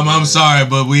 Yeah. Yeah, Mom, I'm sorry,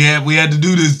 but we had to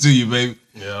do this to you, baby.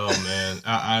 Yeah, oh man,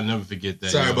 I'll never forget that.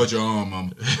 Sorry about your arm,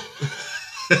 Mama.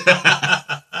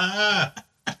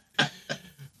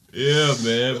 Yeah,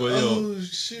 man. But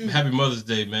shoot. Happy Mother's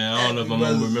Day, man. I don't know if my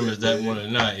mom remembers that one or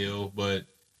not, but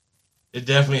it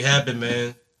definitely happened,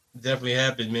 man. Definitely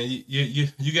happened, man.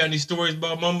 You got any stories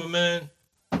about Mama, man?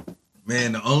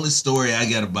 Man, the only story I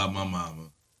got about my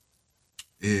mama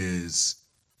is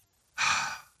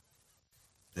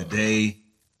the day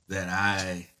that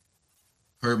I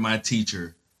heard my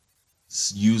teacher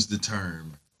use the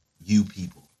term "you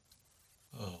people."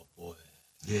 Oh boy.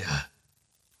 Yeah.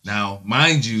 Now,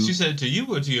 mind you, she said it to you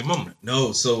or to your mama?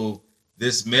 No. So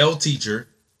this male teacher,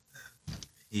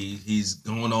 he's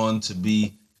going on to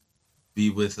be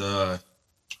with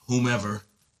whomever.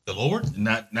 The Lord?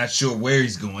 Not sure where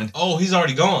he's going. Oh, he's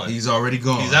already gone. He's already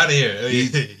gone. He's out of here.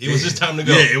 It was his time to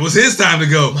go. Yeah, it was his time to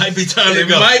go. Might be time to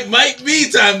go. Might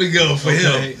be time to go for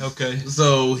him. Okay.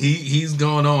 So he's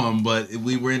going on, but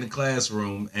we were in the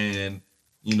classroom, and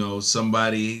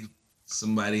somebody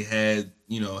had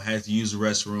had to use the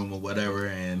restroom or whatever,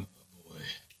 and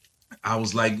I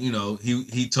was like,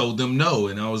 he told them no,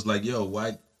 and I was like, yo,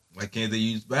 why can't they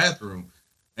use the bathroom?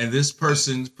 And this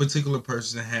particular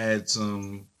person had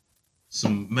some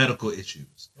medical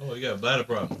issues. Oh, you got a bladder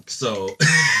problem. So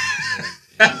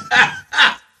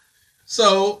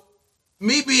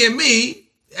me being me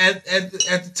at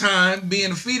the time,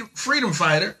 being a freedom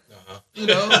fighter,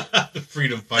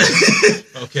 freedom fighter.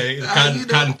 Okay,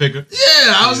 cotton picker.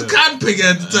 Yeah, I was a cotton picker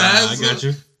at the time. I got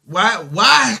you.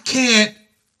 Why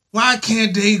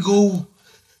can't they go?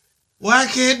 Why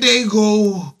can't they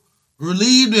go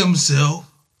relieve themselves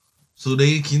so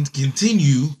they can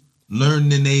continue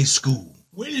learning in a school?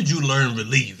 Where did you learn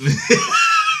relief?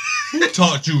 Who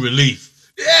taught you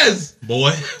relief? Yes,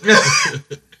 boy.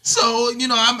 So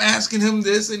I'm asking him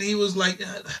this, and he was like,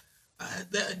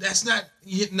 "That's not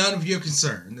none of your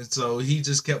concern." And so he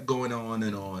just kept going on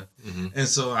and on. Mm-hmm. And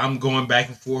so I'm going back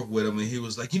and forth with him, and he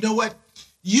was like, "You know what?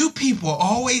 You people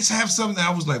always have something."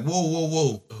 I was like,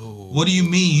 "Whoa! Oh. What do you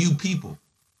mean, you people?"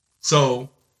 So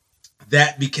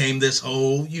that became this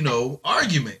whole,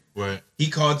 argument. Right. He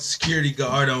called the security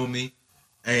guard on me,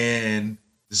 and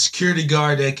the security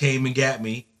guard that came and got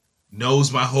me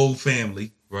knows my whole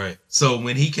family. Right. So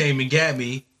when he came and got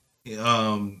me,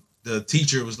 the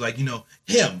teacher was like,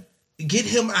 get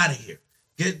him out of here.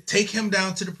 Take him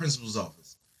down to the principal's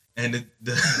office. And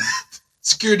the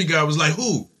security guard was like,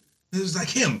 who? It was like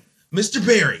him, Mr.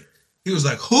 Barry. He was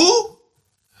like, who?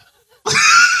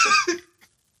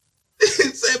 He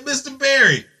said, Mr.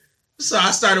 Barry. So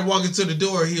I started walking to the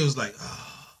door. He was like,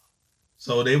 oh.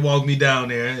 So they walked me down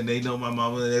there, and they know my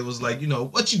mama, and they was like,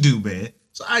 what you do, man?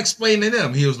 So I explained to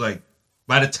them. He was like,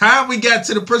 by the time we got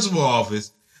to the principal's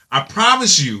office, I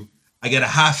promise you, I get a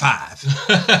high five.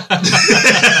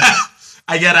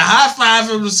 I got a high five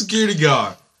from the security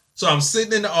guard. So I'm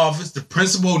sitting in the office. The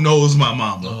principal knows my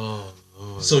mama. Oh,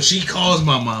 Lord. So she calls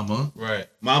my mama. Right.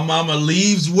 My mama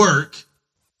leaves work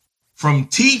from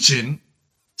teaching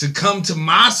to come to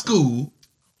my school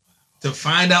to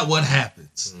find out what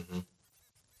happens. Mm-hmm.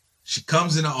 She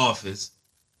comes in the office.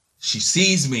 She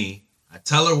sees me. I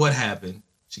tell her what happened.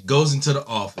 She goes into the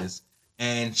office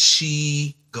and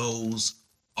she goes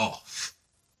off.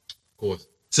 Of course.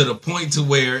 To the point to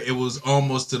where it was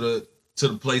almost to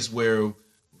the place where,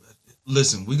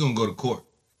 listen, we're going to go to court.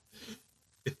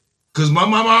 Because my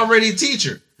mama already a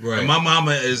teacher. Right. And my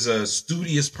mama is a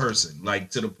studious person, like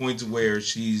to the point to where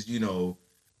she's,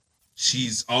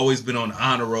 she's always been on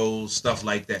honor rolls, stuff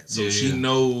like that. So she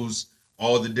knows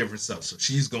all the different stuff. So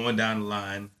she's going down the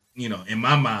line, in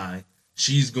my mind,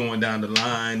 she's going down the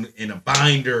line in a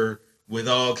binder with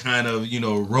all kind of,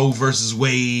 Roe versus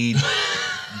Wade,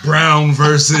 Brown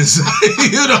versus,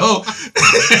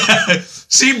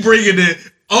 she bringing it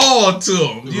all to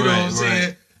them. You know what I'm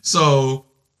saying? So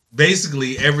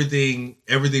basically everything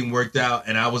worked out,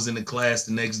 and I was in the class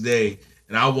the next day,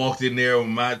 and I walked in there with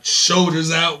my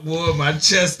shoulders out, boy, my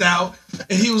chest out,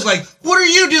 and he was like, "What are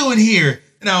you doing here?"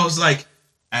 And I was like,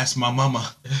 "Ask my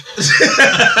mama."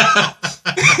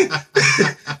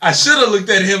 I should have looked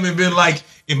at him and been like,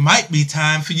 "It might be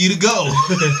time for you to go,"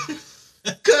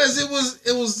 because it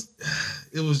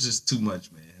was just too much,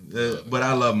 man. But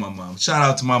I love my mom. Shout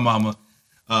out to my mama,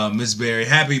 Miss Berry.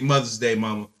 Happy Mother's Day,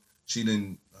 mama. She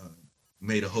done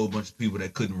made a whole bunch of people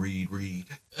that couldn't read.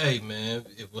 Hey, man.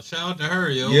 Well, shout out to her,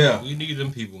 yo. Yeah. We need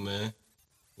them people, man.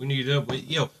 We need them.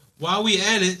 Yo, while we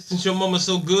at it, since your mama's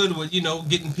so good with,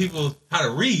 getting people how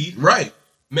to read. Right.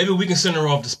 Maybe we can send her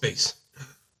off to space.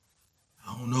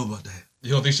 I don't know about that.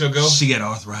 You don't think she'll go? She got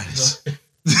arthritis.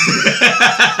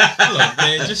 Look,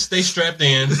 man, just stay strapped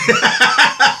in.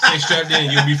 Stay strapped in,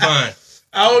 you'll be fine.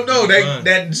 I don't know.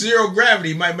 That zero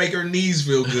gravity might make her knees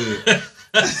feel good.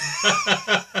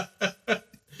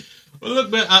 Well, look,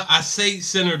 man, I say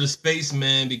send her to space,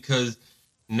 man, because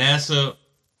NASA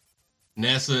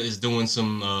is doing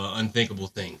some unthinkable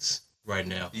things right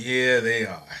now. Yeah, they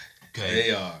are. Okay,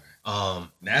 they are.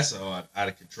 NASA are out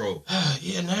of control.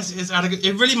 Yeah, NASA is out of.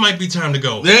 It really might be time to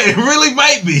go. Yeah, it really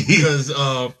might be because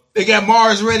they got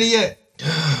Mars ready yet.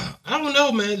 I don't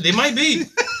know, man. They might be.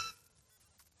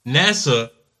 NASA,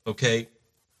 okay.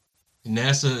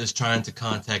 NASA is trying to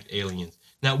contact aliens.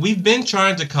 Now we've been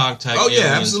trying to contact aliens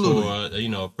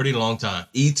absolutely. for a pretty long time.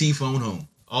 ET phone home.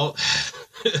 Oh,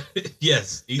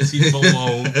 yes, ET phone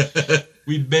home.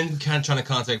 We've been kind of trying to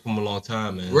contact them a long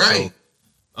time, man. Right.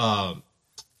 So,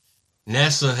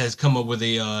 NASA has come up with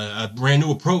a brand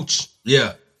new approach.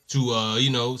 Yeah.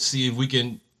 To see if we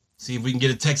can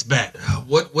get a text back.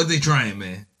 What they trying,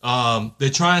 man? They're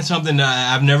trying something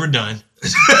that I've never done.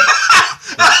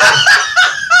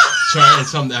 Trying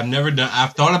something I've never done.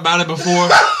 I've thought about it before.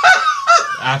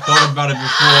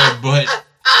 But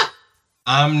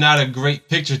I'm not a great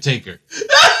picture taker.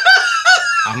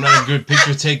 I'm not a good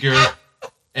picture taker.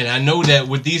 And I know that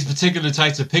with these particular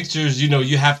types of pictures,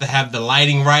 you have to have the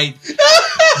lighting right.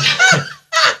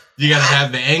 You gotta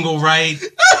have the angle right.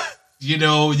 You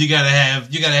gotta have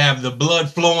the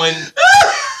blood flowing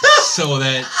so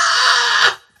that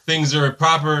things are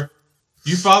proper.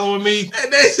 You following me?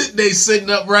 And they sitting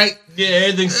up right. Yeah,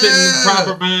 everything's sitting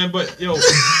proper, man. But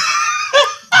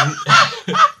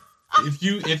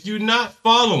if you're not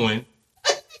following,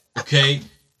 okay,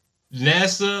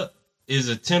 NASA is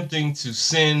attempting to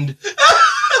send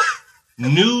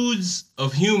nudes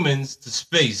of humans to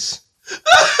space to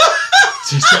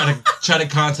try to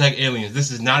contact aliens. This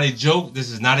is not a joke.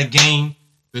 This is not a game.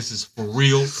 This is for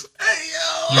real.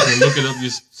 You can look it up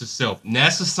yourself.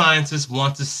 NASA scientists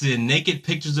want to send naked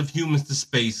pictures of humans to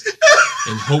space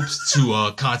in hopes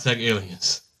to contact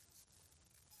aliens.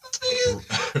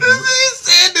 This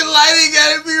said the lighting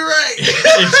gotta be right.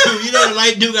 The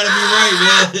light do gotta be right,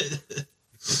 man.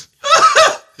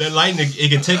 That lighting, it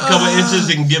can take a couple inches,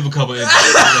 it can give a couple inches.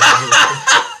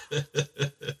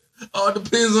 Oh, it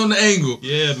depends on the angle.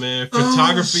 Yeah, man.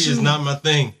 Photography is not my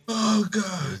thing. Oh,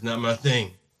 God. It's not my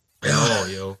thing at all,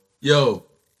 yo. Yo,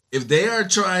 if they are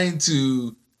trying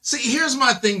to... See, here's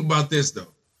my thing about this, though.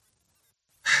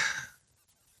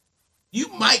 You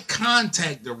might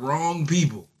contact the wrong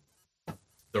people.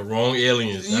 The wrong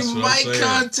aliens. That's you what might I'm saying.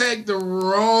 contact the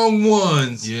wrong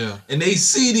ones. Yeah. And they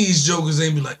see these jokers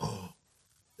and be like, oh,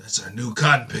 that's our new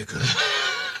cotton picker.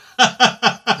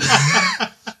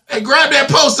 Hey, grab that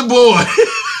poster board.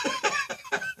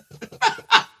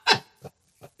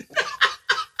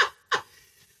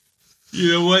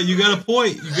 You know what? You got a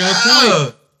point.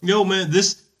 Yo, man,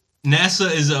 this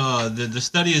NASA is the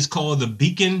study is called the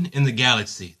Beacon in the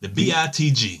Galaxy. The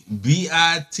BITG.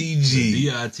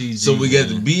 BITG. So we get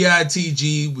the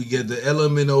BITG, we get the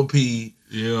LMNOP, we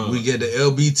get the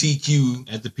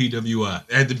LBTQ at the PWI.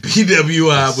 At the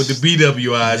PWI with the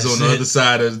BWIs on the other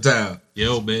side of the town.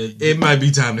 Yo, man. It might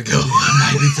be time to go.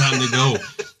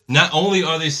 Not only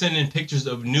are they sending pictures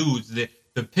of nudes, the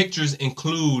pictures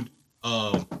include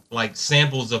like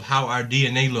samples of how our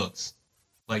DNA looks.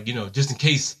 Like, just in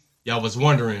case y'all was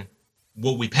wondering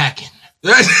what we packing.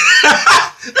 I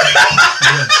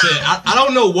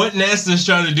don't know what NASA's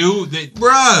trying to do.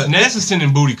 Bruh. NASA's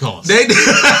sending booty calls. That's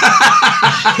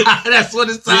what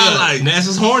it sounds like.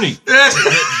 NASA's horny.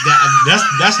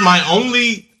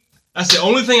 That's the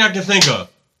only thing I can think of.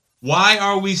 Why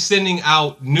are we sending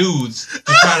out nudes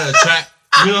to try to attract,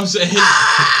 you know what I'm saying?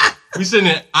 We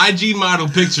sending IG model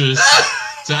pictures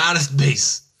to outer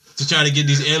space to try to get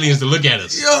these aliens to look at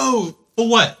us. Yo. For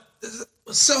what?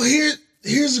 So here's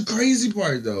the crazy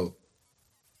part, though.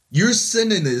 You're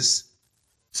sending this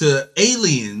to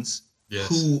aliens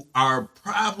who are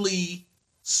probably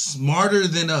smarter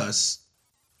than us,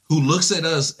 who looks at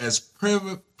us as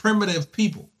primitive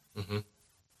people. Mm-hmm.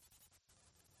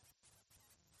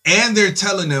 And they're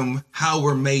telling them how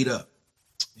we're made up.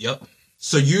 Yep.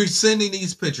 So you're sending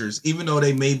these pictures, even though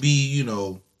they may be,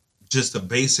 just a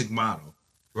basic model.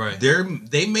 Right.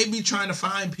 They may be trying to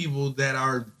find people that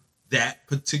are that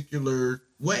particular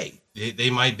way.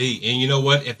 They might be. And you know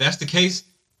what? If that's the case,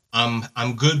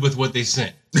 I'm good with what they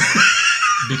sent.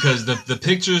 Because the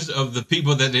pictures of the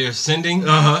people that they're sending,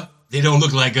 they don't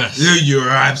look like us. Yeah, you're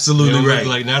absolutely they don't right. Look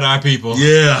like not our people.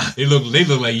 Yeah. They look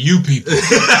like you people.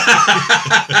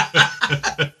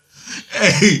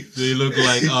 Hey. They look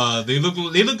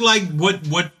like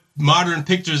what modern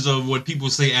pictures of what people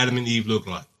say Adam and Eve look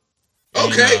like.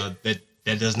 Okay. And,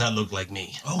 that does not look like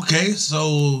me. Okay,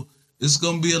 so it's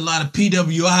gonna be a lot of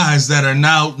PWIs that are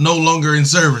now no longer in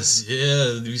service.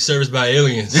 Yeah, be serviced by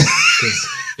aliens. 'Cause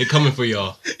they're coming for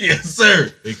y'all. Yes,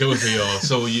 sir. They're coming for y'all.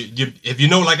 So you if you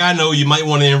know, like I know, you might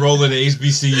want to enroll in the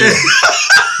HBCU.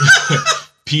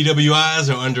 PWIs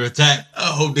are under attack. I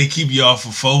hope they keep y'all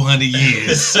for 400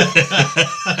 years. So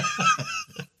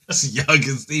y'all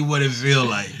can see what it feel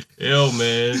like. Yo,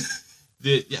 man.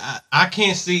 I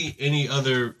can't see any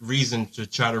other reason to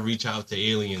try to reach out to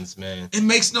aliens, man. It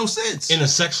makes no sense. In a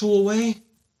sexual way?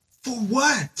 For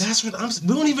what? That's what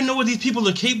we don't even know what these people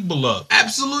are capable of.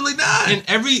 Absolutely not. In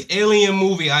every alien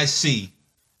movie I see,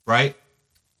 right?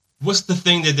 What's the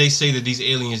thing that they say that these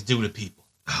aliens do to people?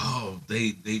 Oh,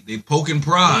 they poke and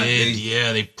prod.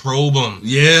 They probe them.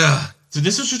 Yeah. So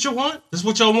this is what you want? This is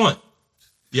what y'all want?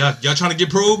 Y'all trying to get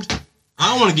probed? I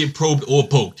don't want to get probed or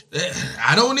poked.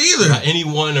 I don't either. By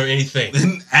anyone or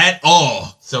anything. At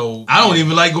all. So I don't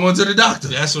even like going to the doctor.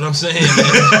 That's what I'm saying.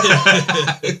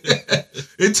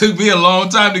 It took me a long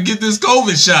time to get this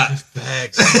COVID shot.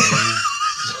 Facts.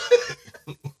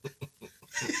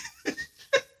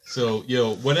 So,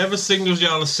 whatever signals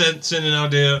y'all are sending out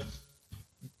there,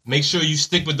 make sure you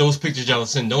stick with those pictures y'all are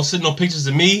sending. Don't send no pictures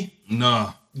of me.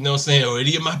 No. You know what I'm saying? Or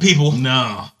any of my people.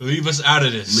 No. Leave us out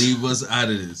of this. Leave us out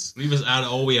of this. Leave us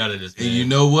all the way out of this, man. And you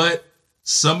know what?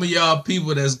 Some of y'all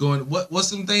people that's going, what's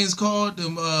them things called?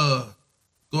 Them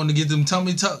going to get them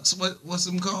tummy tucks. What's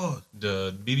them called?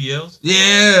 The BBLs?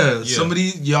 Yeah. Some of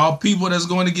these y'all people that's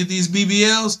going to get these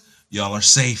BBLs, y'all are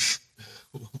safe.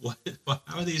 What?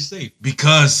 How are they safe?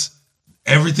 Because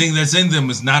everything that's in them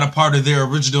is not a part of their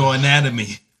original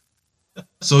anatomy.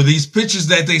 So these pictures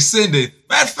that they send it,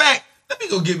 matter of fact, let me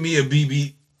go get me a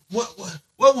BB.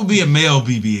 What would be a male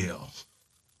BBL?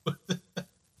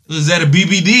 Is that a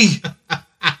BBD?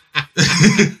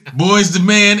 Boys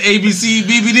Demand ABC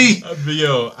BBD. I don't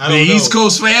know. The East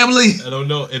Coast family. I don't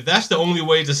know if that's the only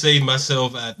way to save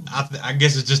myself. I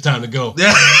guess it's just time to go.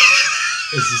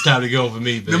 It's just time to go for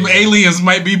me, baby. Them aliens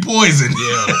might be poisoned.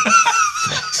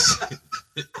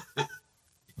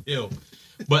 Yeah.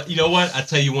 But you know what? I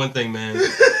tell you one thing, man.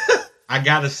 I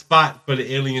got a spot for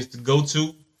the aliens to go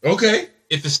to. Okay.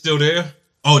 If it's still there.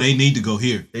 Oh, they need to go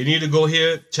here. They need to go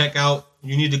here. Check out.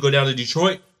 You need to go down to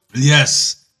Detroit.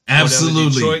 Yes,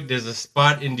 absolutely. Detroit. There's a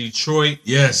spot in Detroit.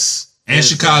 Yes. And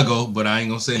Chicago, but I ain't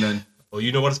going to say nothing. Oh,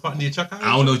 you know what a spot in Chicago?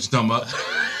 I don't know what you're talking about.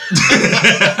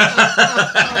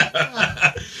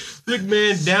 Look,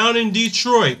 man, down in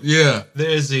Detroit. Yeah.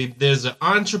 There's an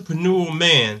entrepreneurial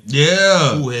man.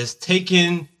 Yeah. Who has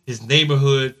taken his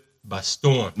neighborhood by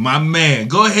storm. My man,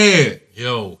 go ahead.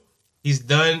 Yo, he's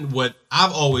done what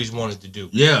I've always wanted to do.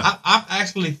 Yeah. I've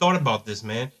actually thought about this,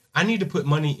 man. I need to put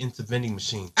money into vending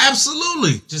machines.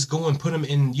 Absolutely. Just go and put them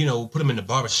in, put them in the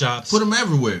barbershops. Put them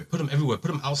everywhere. Put them everywhere.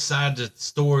 Put them outside the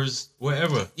stores,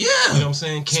 wherever. Yeah. You know what I'm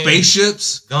saying? Candy,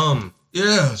 spaceships. Gum.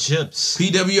 Yeah. Chips.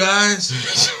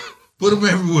 PWIs. Put them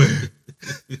everywhere.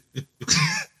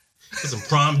 Some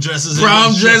prom dresses.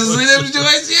 Prom dresses in them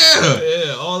joints, yeah.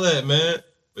 Yeah, all that, man.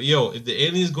 But yo, if the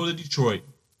aliens go to Detroit,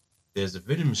 there's a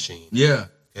vending machine. Yeah.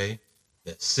 Okay.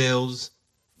 That sells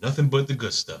nothing but the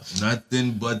good stuff.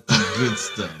 Nothing but the good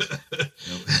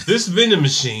stuff. This vending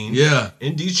machine,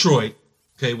 in Detroit,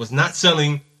 okay, was not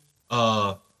selling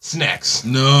snacks.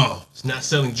 No. It's not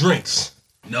selling drinks.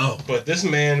 No. But this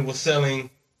man was selling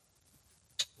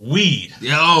weed.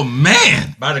 Yeah, oh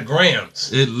man. By the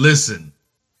grams. Listen.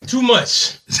 Too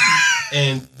much.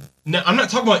 And now I'm not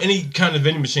talking about any kind of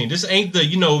vending machine. This ain't the,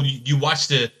 you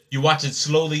watch it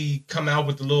slowly come out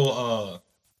with the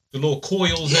little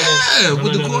coils in it. Yeah,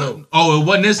 with the coil. Oh, it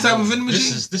wasn't this type of vending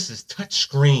machine? This is touch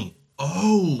screen.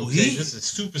 Oh, okay, this is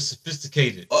super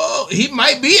sophisticated. Oh, he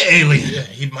might be an alien. Yeah,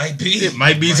 he might be. It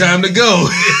might be time to go.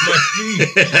 It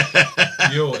might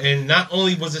be. Yo, and not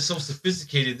only was it so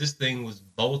sophisticated, this thing was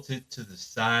bolted to the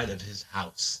side of his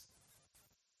house.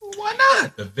 Why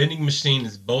not? The vending machine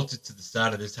is bolted to the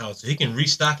side of his house, so he can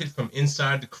restock it from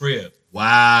inside the crib.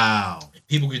 Wow.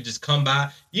 People could just come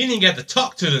by. You didn't even got to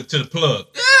talk to the plug.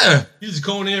 Yeah. You just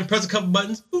go in there and press a couple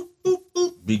buttons. Boop, boop,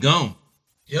 boop. Be gone.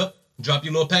 Yep. Drop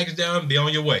your little package down and be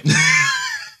on your way.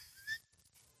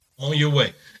 On your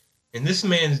way. And this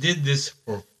man did this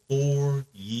for 4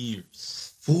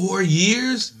 years. 4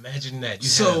 years? Imagine that.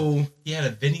 He had a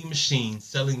vending machine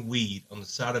selling weed on the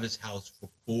side of his house for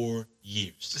 4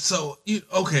 years. So,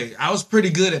 I was pretty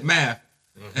good at math.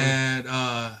 Mm-hmm. And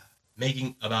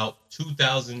making about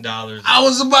 $2,000. I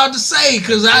was about to say,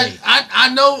 because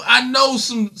I know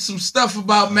some stuff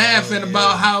about math and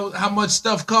about how much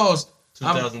stuff costs.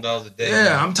 $2,000 a day. Yeah,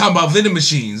 man. I'm talking about vending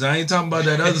machines. I ain't talking about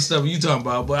that other stuff you talking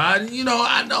about. But I know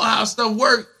how stuff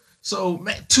work. So,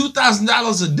 man,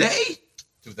 $2,000 a day?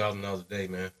 $2,000 a day,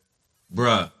 man.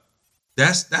 Bruh,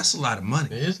 that's a lot of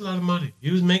money. It is a lot of money.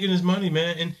 He was making his money,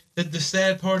 man. And the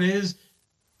sad part is,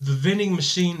 the vending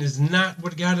machine is not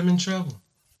what got him in trouble.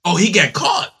 Oh, he got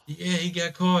caught. Yeah, he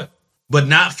got caught. But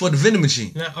not for the vending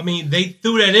machine. Now, I mean, they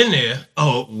threw that in there.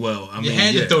 Oh, well, I mean, They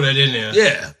had to throw that in there.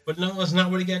 Yeah. But no, that's not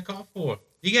what he got caught for.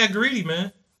 He got greedy,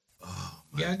 man. Oh,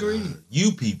 He got greedy.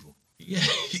 You people. Yeah,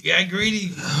 he got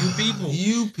greedy. You people.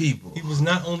 You people. He was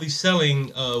not only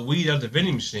selling weed out the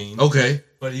vending machine. Okay.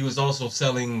 But he was also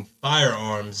selling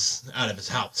firearms out of his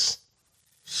house.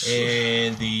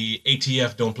 And the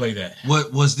ATF don't play that.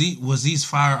 What was these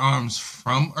firearms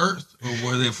from Earth or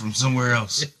were they from somewhere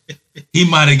else? He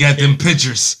might have got them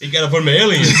pictures. He got up on the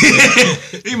aliens.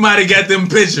 He might have got them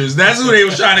pictures. That's who they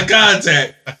was trying to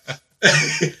contact.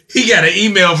 He got an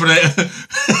email from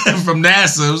from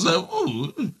NASA. It was like,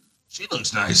 oh, she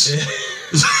looks nice.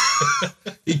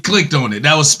 He clicked on it.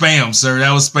 That was spam, sir.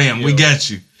 That was spam. Yo. We got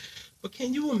you. But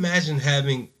can you imagine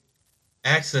having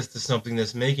access to something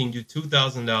that's making you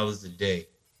 $2,000 a day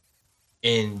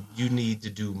and you need to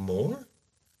do more?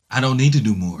 I don't need to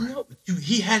do more. No,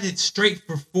 he had it straight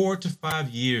for 4 to 5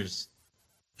 years,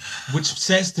 which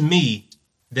says to me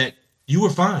that you were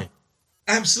fine.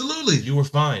 Absolutely. You were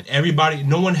fine. Everybody,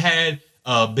 no one had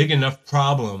a big enough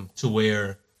problem to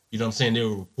where, you know what I'm saying, they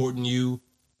were reporting you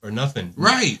or nothing.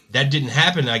 Right. That didn't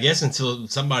happen, I guess, until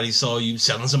somebody saw you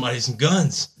selling somebody some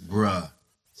guns. Bruh.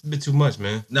 It's a bit too much,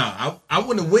 man. No, I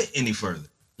wouldn't have went any further.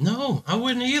 No, I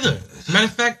wouldn't either. Matter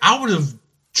of fact, I would have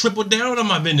tripled down on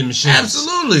my vending machines.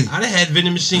 Absolutely. I'd have had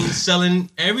vending machines selling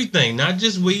everything, not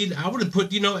just weed. I would have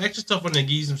put, extra stuff on there,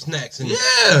 give you some snacks and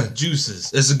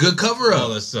juices. It's a good cover up. All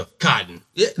that stuff. Cotton.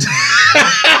 Yeah.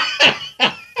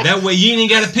 That way you ain't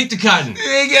got to pick the cotton.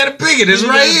 You ain't got to pick it. It's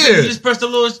right here. You just press the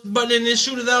little button and then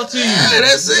shoot it out to you. Yeah,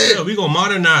 that's it. Yeah, we gonna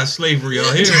modernize slavery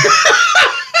out here.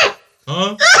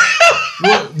 Huh?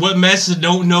 What master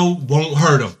don't know won't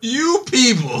hurt them. You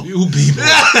people.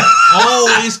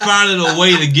 Always finding a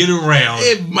way to get around.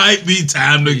 It might be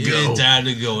time to go. It's time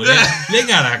to go. They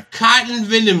got a cotton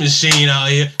vending machine out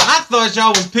here. I thought y'all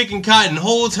was picking cotton the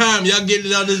whole time. Y'all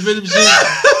getting it out this vending machine.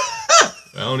 I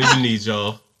don't even need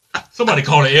y'all. Somebody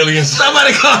call the aliens.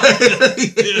 Somebody call the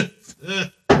aliens.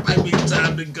 Might be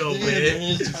time to go, man.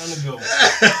 It's time to go.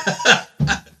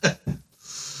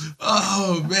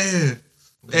 Oh, man.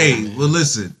 Hey, well,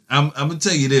 listen. I'm gonna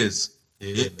tell you this.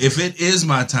 Yeah, if it is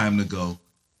my time to go,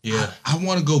 I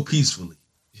want to go peacefully.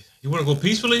 You want to go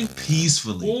peacefully?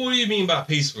 Peacefully. Well, what do you mean by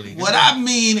peacefully? What I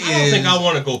mean is, I don't think I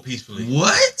want to go peacefully.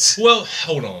 What? Well,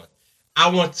 hold on. I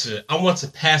want to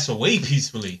pass away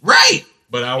peacefully. Right.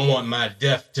 But I want my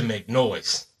death to make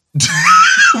noise.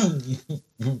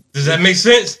 Does that make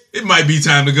sense? It might be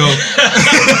time to go.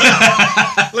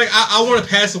 Like I want to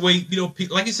pass away,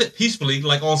 like you said, peacefully,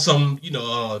 like on some,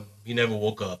 he never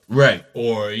woke up, right?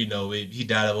 Or he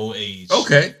died of old age,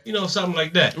 okay, something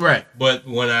like that, right? But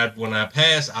when I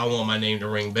pass, I want my name to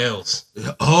ring bells.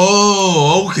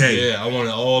 Oh, okay. Yeah, I want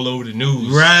it all over the news.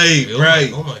 Right, right.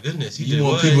 Oh my goodness, you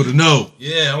want people to know?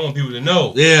 Yeah, I want people to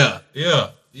know. Yeah.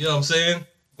 You know what I'm saying?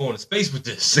 Going to space with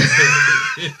this.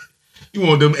 You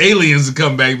want them aliens to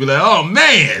come back and be like, oh,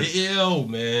 man. Yeah,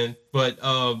 man. But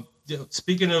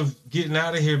speaking of getting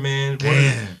out of here, man,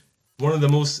 one of the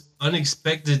most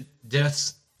unexpected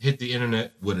deaths hit the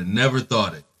internet. Would have never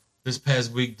thought it. This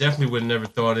past week, definitely would have never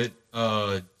thought it.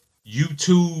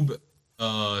 YouTube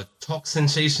talk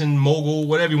sensation mogul,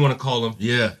 whatever you want to call him.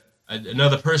 Yeah.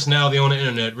 Another personality on the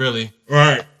internet, really.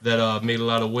 Right. That made a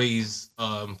lot of waves.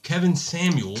 Kevin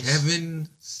Samuels. Kevin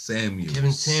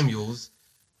Samuels.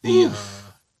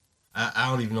 I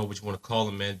don't even know what you want to call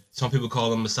him, man. Some people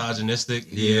call him misogynistic.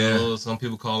 Yeah. Some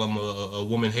people call him a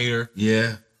woman hater.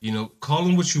 Yeah. Call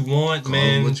him what you want, man.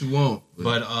 Call him what you want.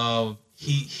 But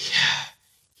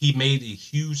he made a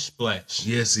huge splash.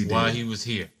 Yes, he did. While he was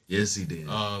here. Yes, he did.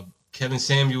 Kevin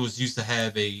Samuels used to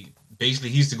have basically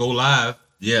he used to go live.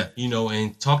 Yeah.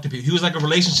 And talk to people. He was like a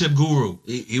relationship guru.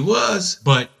 He was.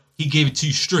 But he gave it to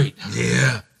you straight.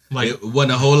 Yeah. Like it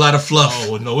wasn't a whole lot of fluff.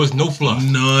 Oh no, it's no fluff.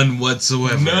 None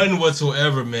whatsoever. None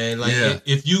whatsoever, man. Like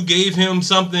if you gave him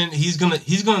something, he's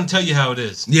gonna tell you how it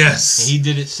is. Yes. And he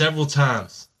did it several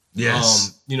times.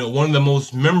 Yes. One of the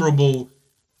most memorable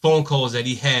phone calls that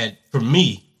he had for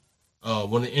me,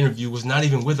 when the interview was not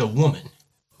even with a woman.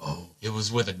 Oh. It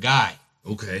was with a guy.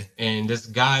 Okay. And this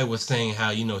guy was saying how,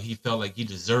 he felt like he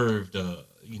deserved a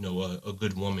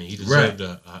good woman. He deserved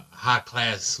a high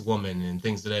class woman and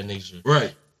things of that nature.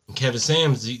 Right. And Kevin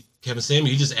Samuels, Kevin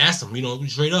Samuels, he just asked him, you know,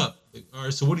 straight up. Like, all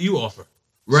right, so what do you offer?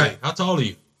 Right. So, how tall are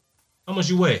you? How much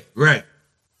you weigh? Right.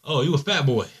 Oh, you a fat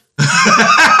boy. Okay.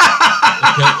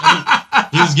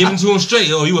 He was giving to him straight.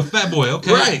 Oh, you a fat boy.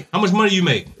 Okay. Right. How much money you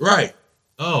make? Right.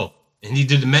 Oh, and he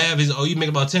did the math. He's you make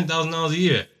about $10,000 a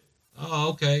year. Oh,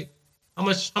 okay. How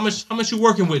much you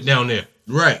working with down there?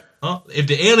 Right. Huh? If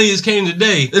the aliens came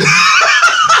today,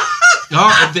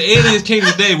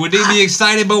 would they be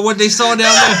excited about what they saw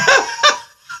down there?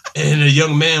 And the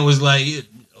young man was like,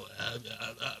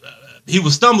 he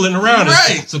was stumbling around.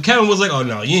 Right. So Kevin was like, oh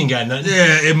no, you ain't got nothing.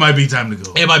 Yeah, it might be time to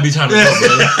go. It might be time to go,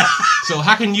 brother. So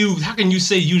how can you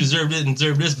say you deserve this and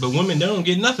deserve this, but women don't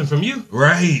get nothing from you?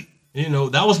 Right. You know,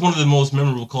 that was one of the most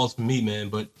memorable calls for me, man.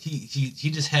 But he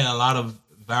just had a lot of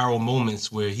viral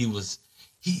moments where he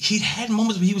had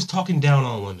moments where he was talking down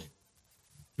on women.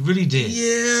 He really did.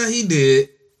 Yeah, he did.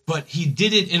 But he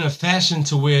did it in a fashion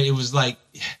to where it was like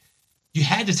you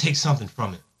had to take something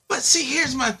from it. But see,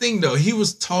 here's my thing though. He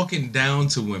was talking down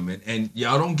to women, and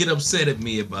y'all don't get upset at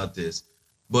me about this,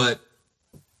 but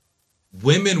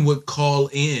women would call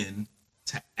in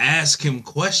to ask him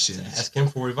questions. Ask him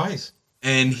for advice.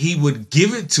 And he would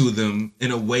give it to them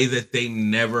in a way that they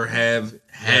never have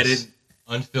had it.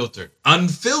 Unfiltered.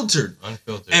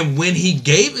 And when he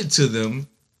gave it to them,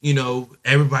 you know,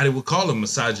 everybody would call him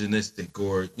misogynistic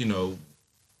or, you know,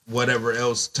 whatever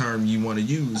else term you want to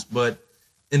use. But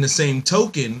in the same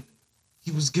token, he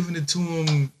was giving it to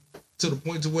them to the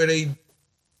point to where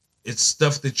it's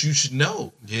stuff that you should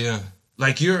know. Yeah.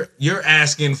 Like you're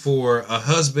asking for a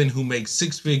husband who makes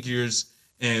 6 figures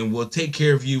and will take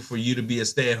care of you for you to be a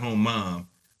stay-at-home mom,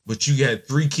 but you got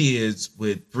 3 kids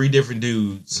with 3 different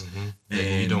dudes,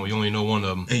 and you only know one of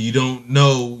them, and you don't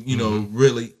know, you know,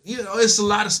 really, you know, it's a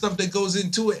lot of stuff that goes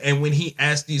into it. And when he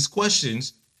asked these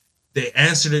questions, they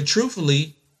answered it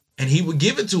truthfully, and he would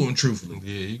give it to him truthfully.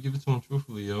 Yeah, you give it to him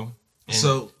truthfully, yo. And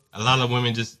so a lot of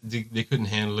women just they couldn't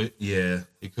handle it. Yeah,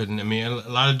 they couldn't. I mean, a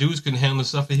lot of dudes couldn't handle the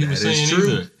stuff that he was saying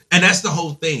either. And that's the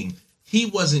whole thing. He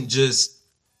wasn't just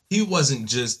you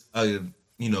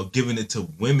know, giving it to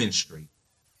women straight.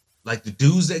 Like the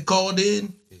dudes that called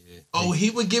in, he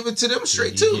would give it to them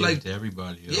straight too. Like to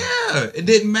everybody. Yo. Yeah, it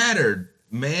didn't matter,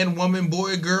 man, woman,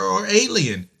 boy, girl, or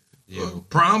alien.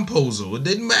 Promposal, it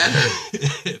didn't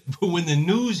matter. But when the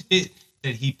news hit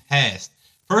that he passed,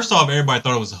 first off, everybody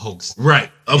thought it was a hoax. Right,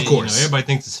 of course. You know, everybody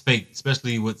thinks it's fake,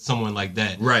 especially with someone like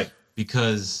that. Right,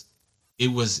 because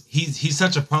he's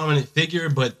such a prominent figure,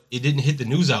 but it didn't hit the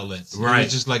news outlets. Right. It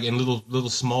was just like in little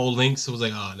small links. It was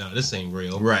like, oh no, this ain't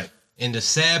real. Right. And the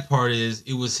sad part is,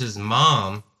 it was his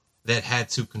mom that had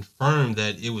to confirm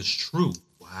that it was true.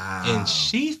 Wow. And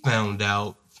she found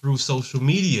out through social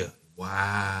media.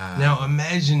 Wow. Now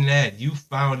imagine that. You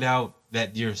found out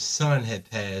that your son had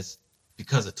passed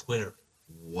because of Twitter.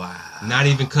 Wow. Not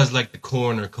even because like the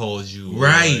coroner calls you.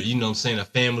 Right. Or, you know what I'm saying? A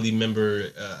family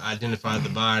member identified the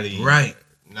body. Right.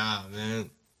 Nah, man.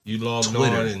 You logged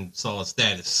Twitter. on and saw a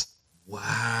status.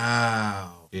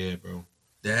 Wow. Yeah, bro.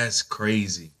 That's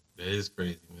crazy. That is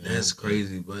crazy, man. That's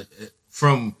crazy. But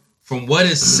from what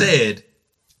is said,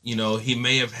 you know, he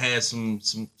may have had some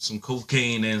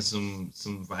cocaine and some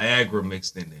Viagra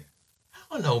mixed in there.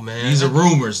 I don't know, man. These are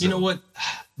rumors. You know what?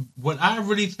 What I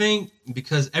really think,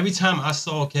 because every time I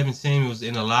saw Kevin Samuels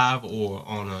in a live or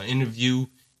on an interview,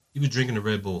 he was drinking a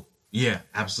Red Bull. Yeah,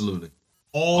 absolutely.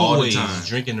 Always All the time.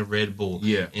 drinking a Red Bull.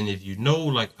 Yeah. And if you know,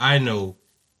 like I know,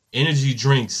 energy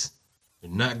drinks are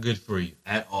not good for you.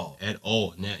 At all. At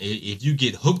all. Now, if you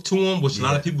get hooked to them, which a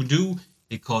lot of people do,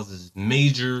 it causes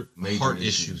major heart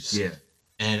issues. Yeah.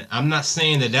 And I'm not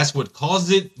saying that that's what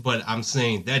caused it, but I'm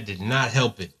saying that did not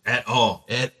help it. At all.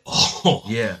 At all.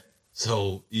 Yeah.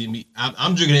 So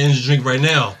I'm drinking an energy drink right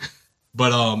now,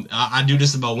 but I do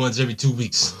this about once every 2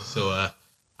 weeks. So I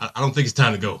don't think it's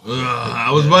time to go.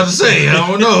 I was about to say, I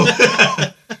don't know.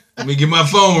 Let me get my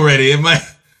phone ready.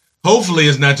 Hopefully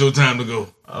it's not your time to go.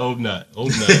 I hope not.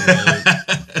 Man.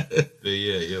 But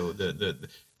yeah, yo, the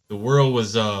world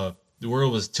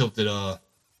was tilted a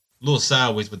little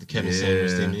sideways with the Kevin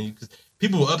Samuels thing, man. Because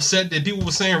people were upset that people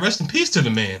were saying rest in peace to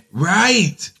the man.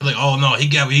 Right. Like, oh no, he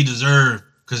got what he deserved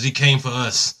because he came for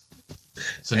us.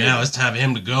 So now it's time for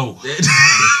him to go.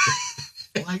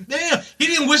 Like, damn, he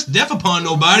didn't wish death upon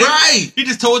nobody. Right. He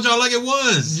just told y'all like it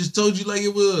was. He just told you like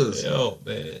it was. Yo,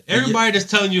 man. Everybody that's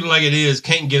telling you like it is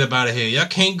can't get up out of here. Y'all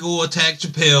can't go attack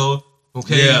Chappelle.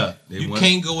 Okay? Yeah. You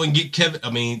can't go and get Kevin. I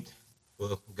mean,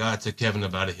 well, God took Kevin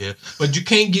up out of here. But you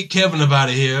can't get Kevin up out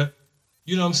of here.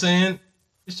 You know what I'm saying?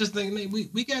 It's just like, man,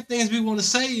 we got things we want to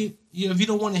say. You know, if you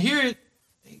don't want to hear it,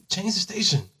 hey, change the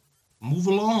station. Move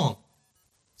along.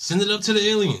 Send it up to the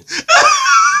aliens.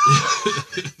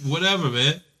 Whatever,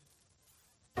 man.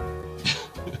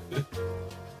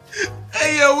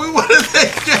 Hey, yo, we want to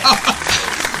thank y'all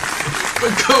for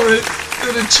coming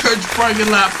to the Church Parking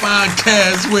Lot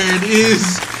Podcast, where it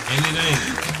is and it ain't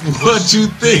what you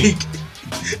think.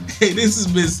 Hey, this has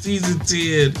been season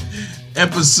 10,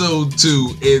 episode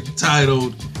 2,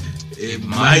 entitled "It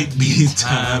Might Be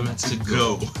Time to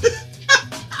Go."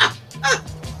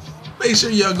 Make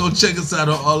sure y'all go check us out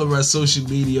on all of our social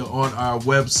media, on our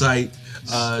website,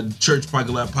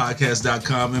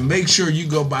 churchparkinglotpodcast.com, and make sure you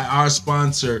go by our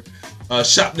sponsor,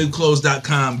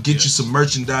 shopnewclothes.com. Get you some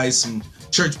merchandise, some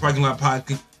Church Parking Lot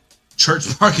Podcast.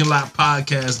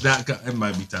 churchparkinglotpodcast.com. It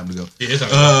might be time to go.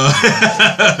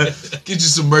 Get you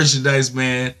some merchandise,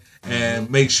 man, and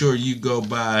make sure you go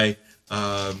by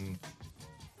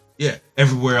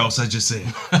everywhere else I just said.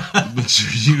 Make sure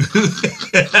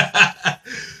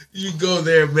you go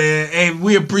there, man. Hey,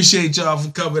 we appreciate y'all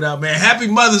for coming out, man. Happy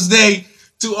Mother's Day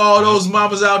to all those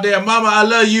mamas out there. Mama, I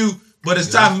love you, but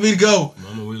it's time for me to go.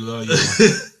 Mama, we love you.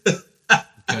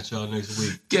 Catch y'all next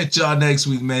week. Catch y'all next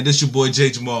week, man. This your boy Jay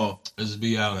Jamal. This is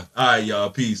B. Allen. All right, y'all.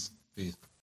 Peace.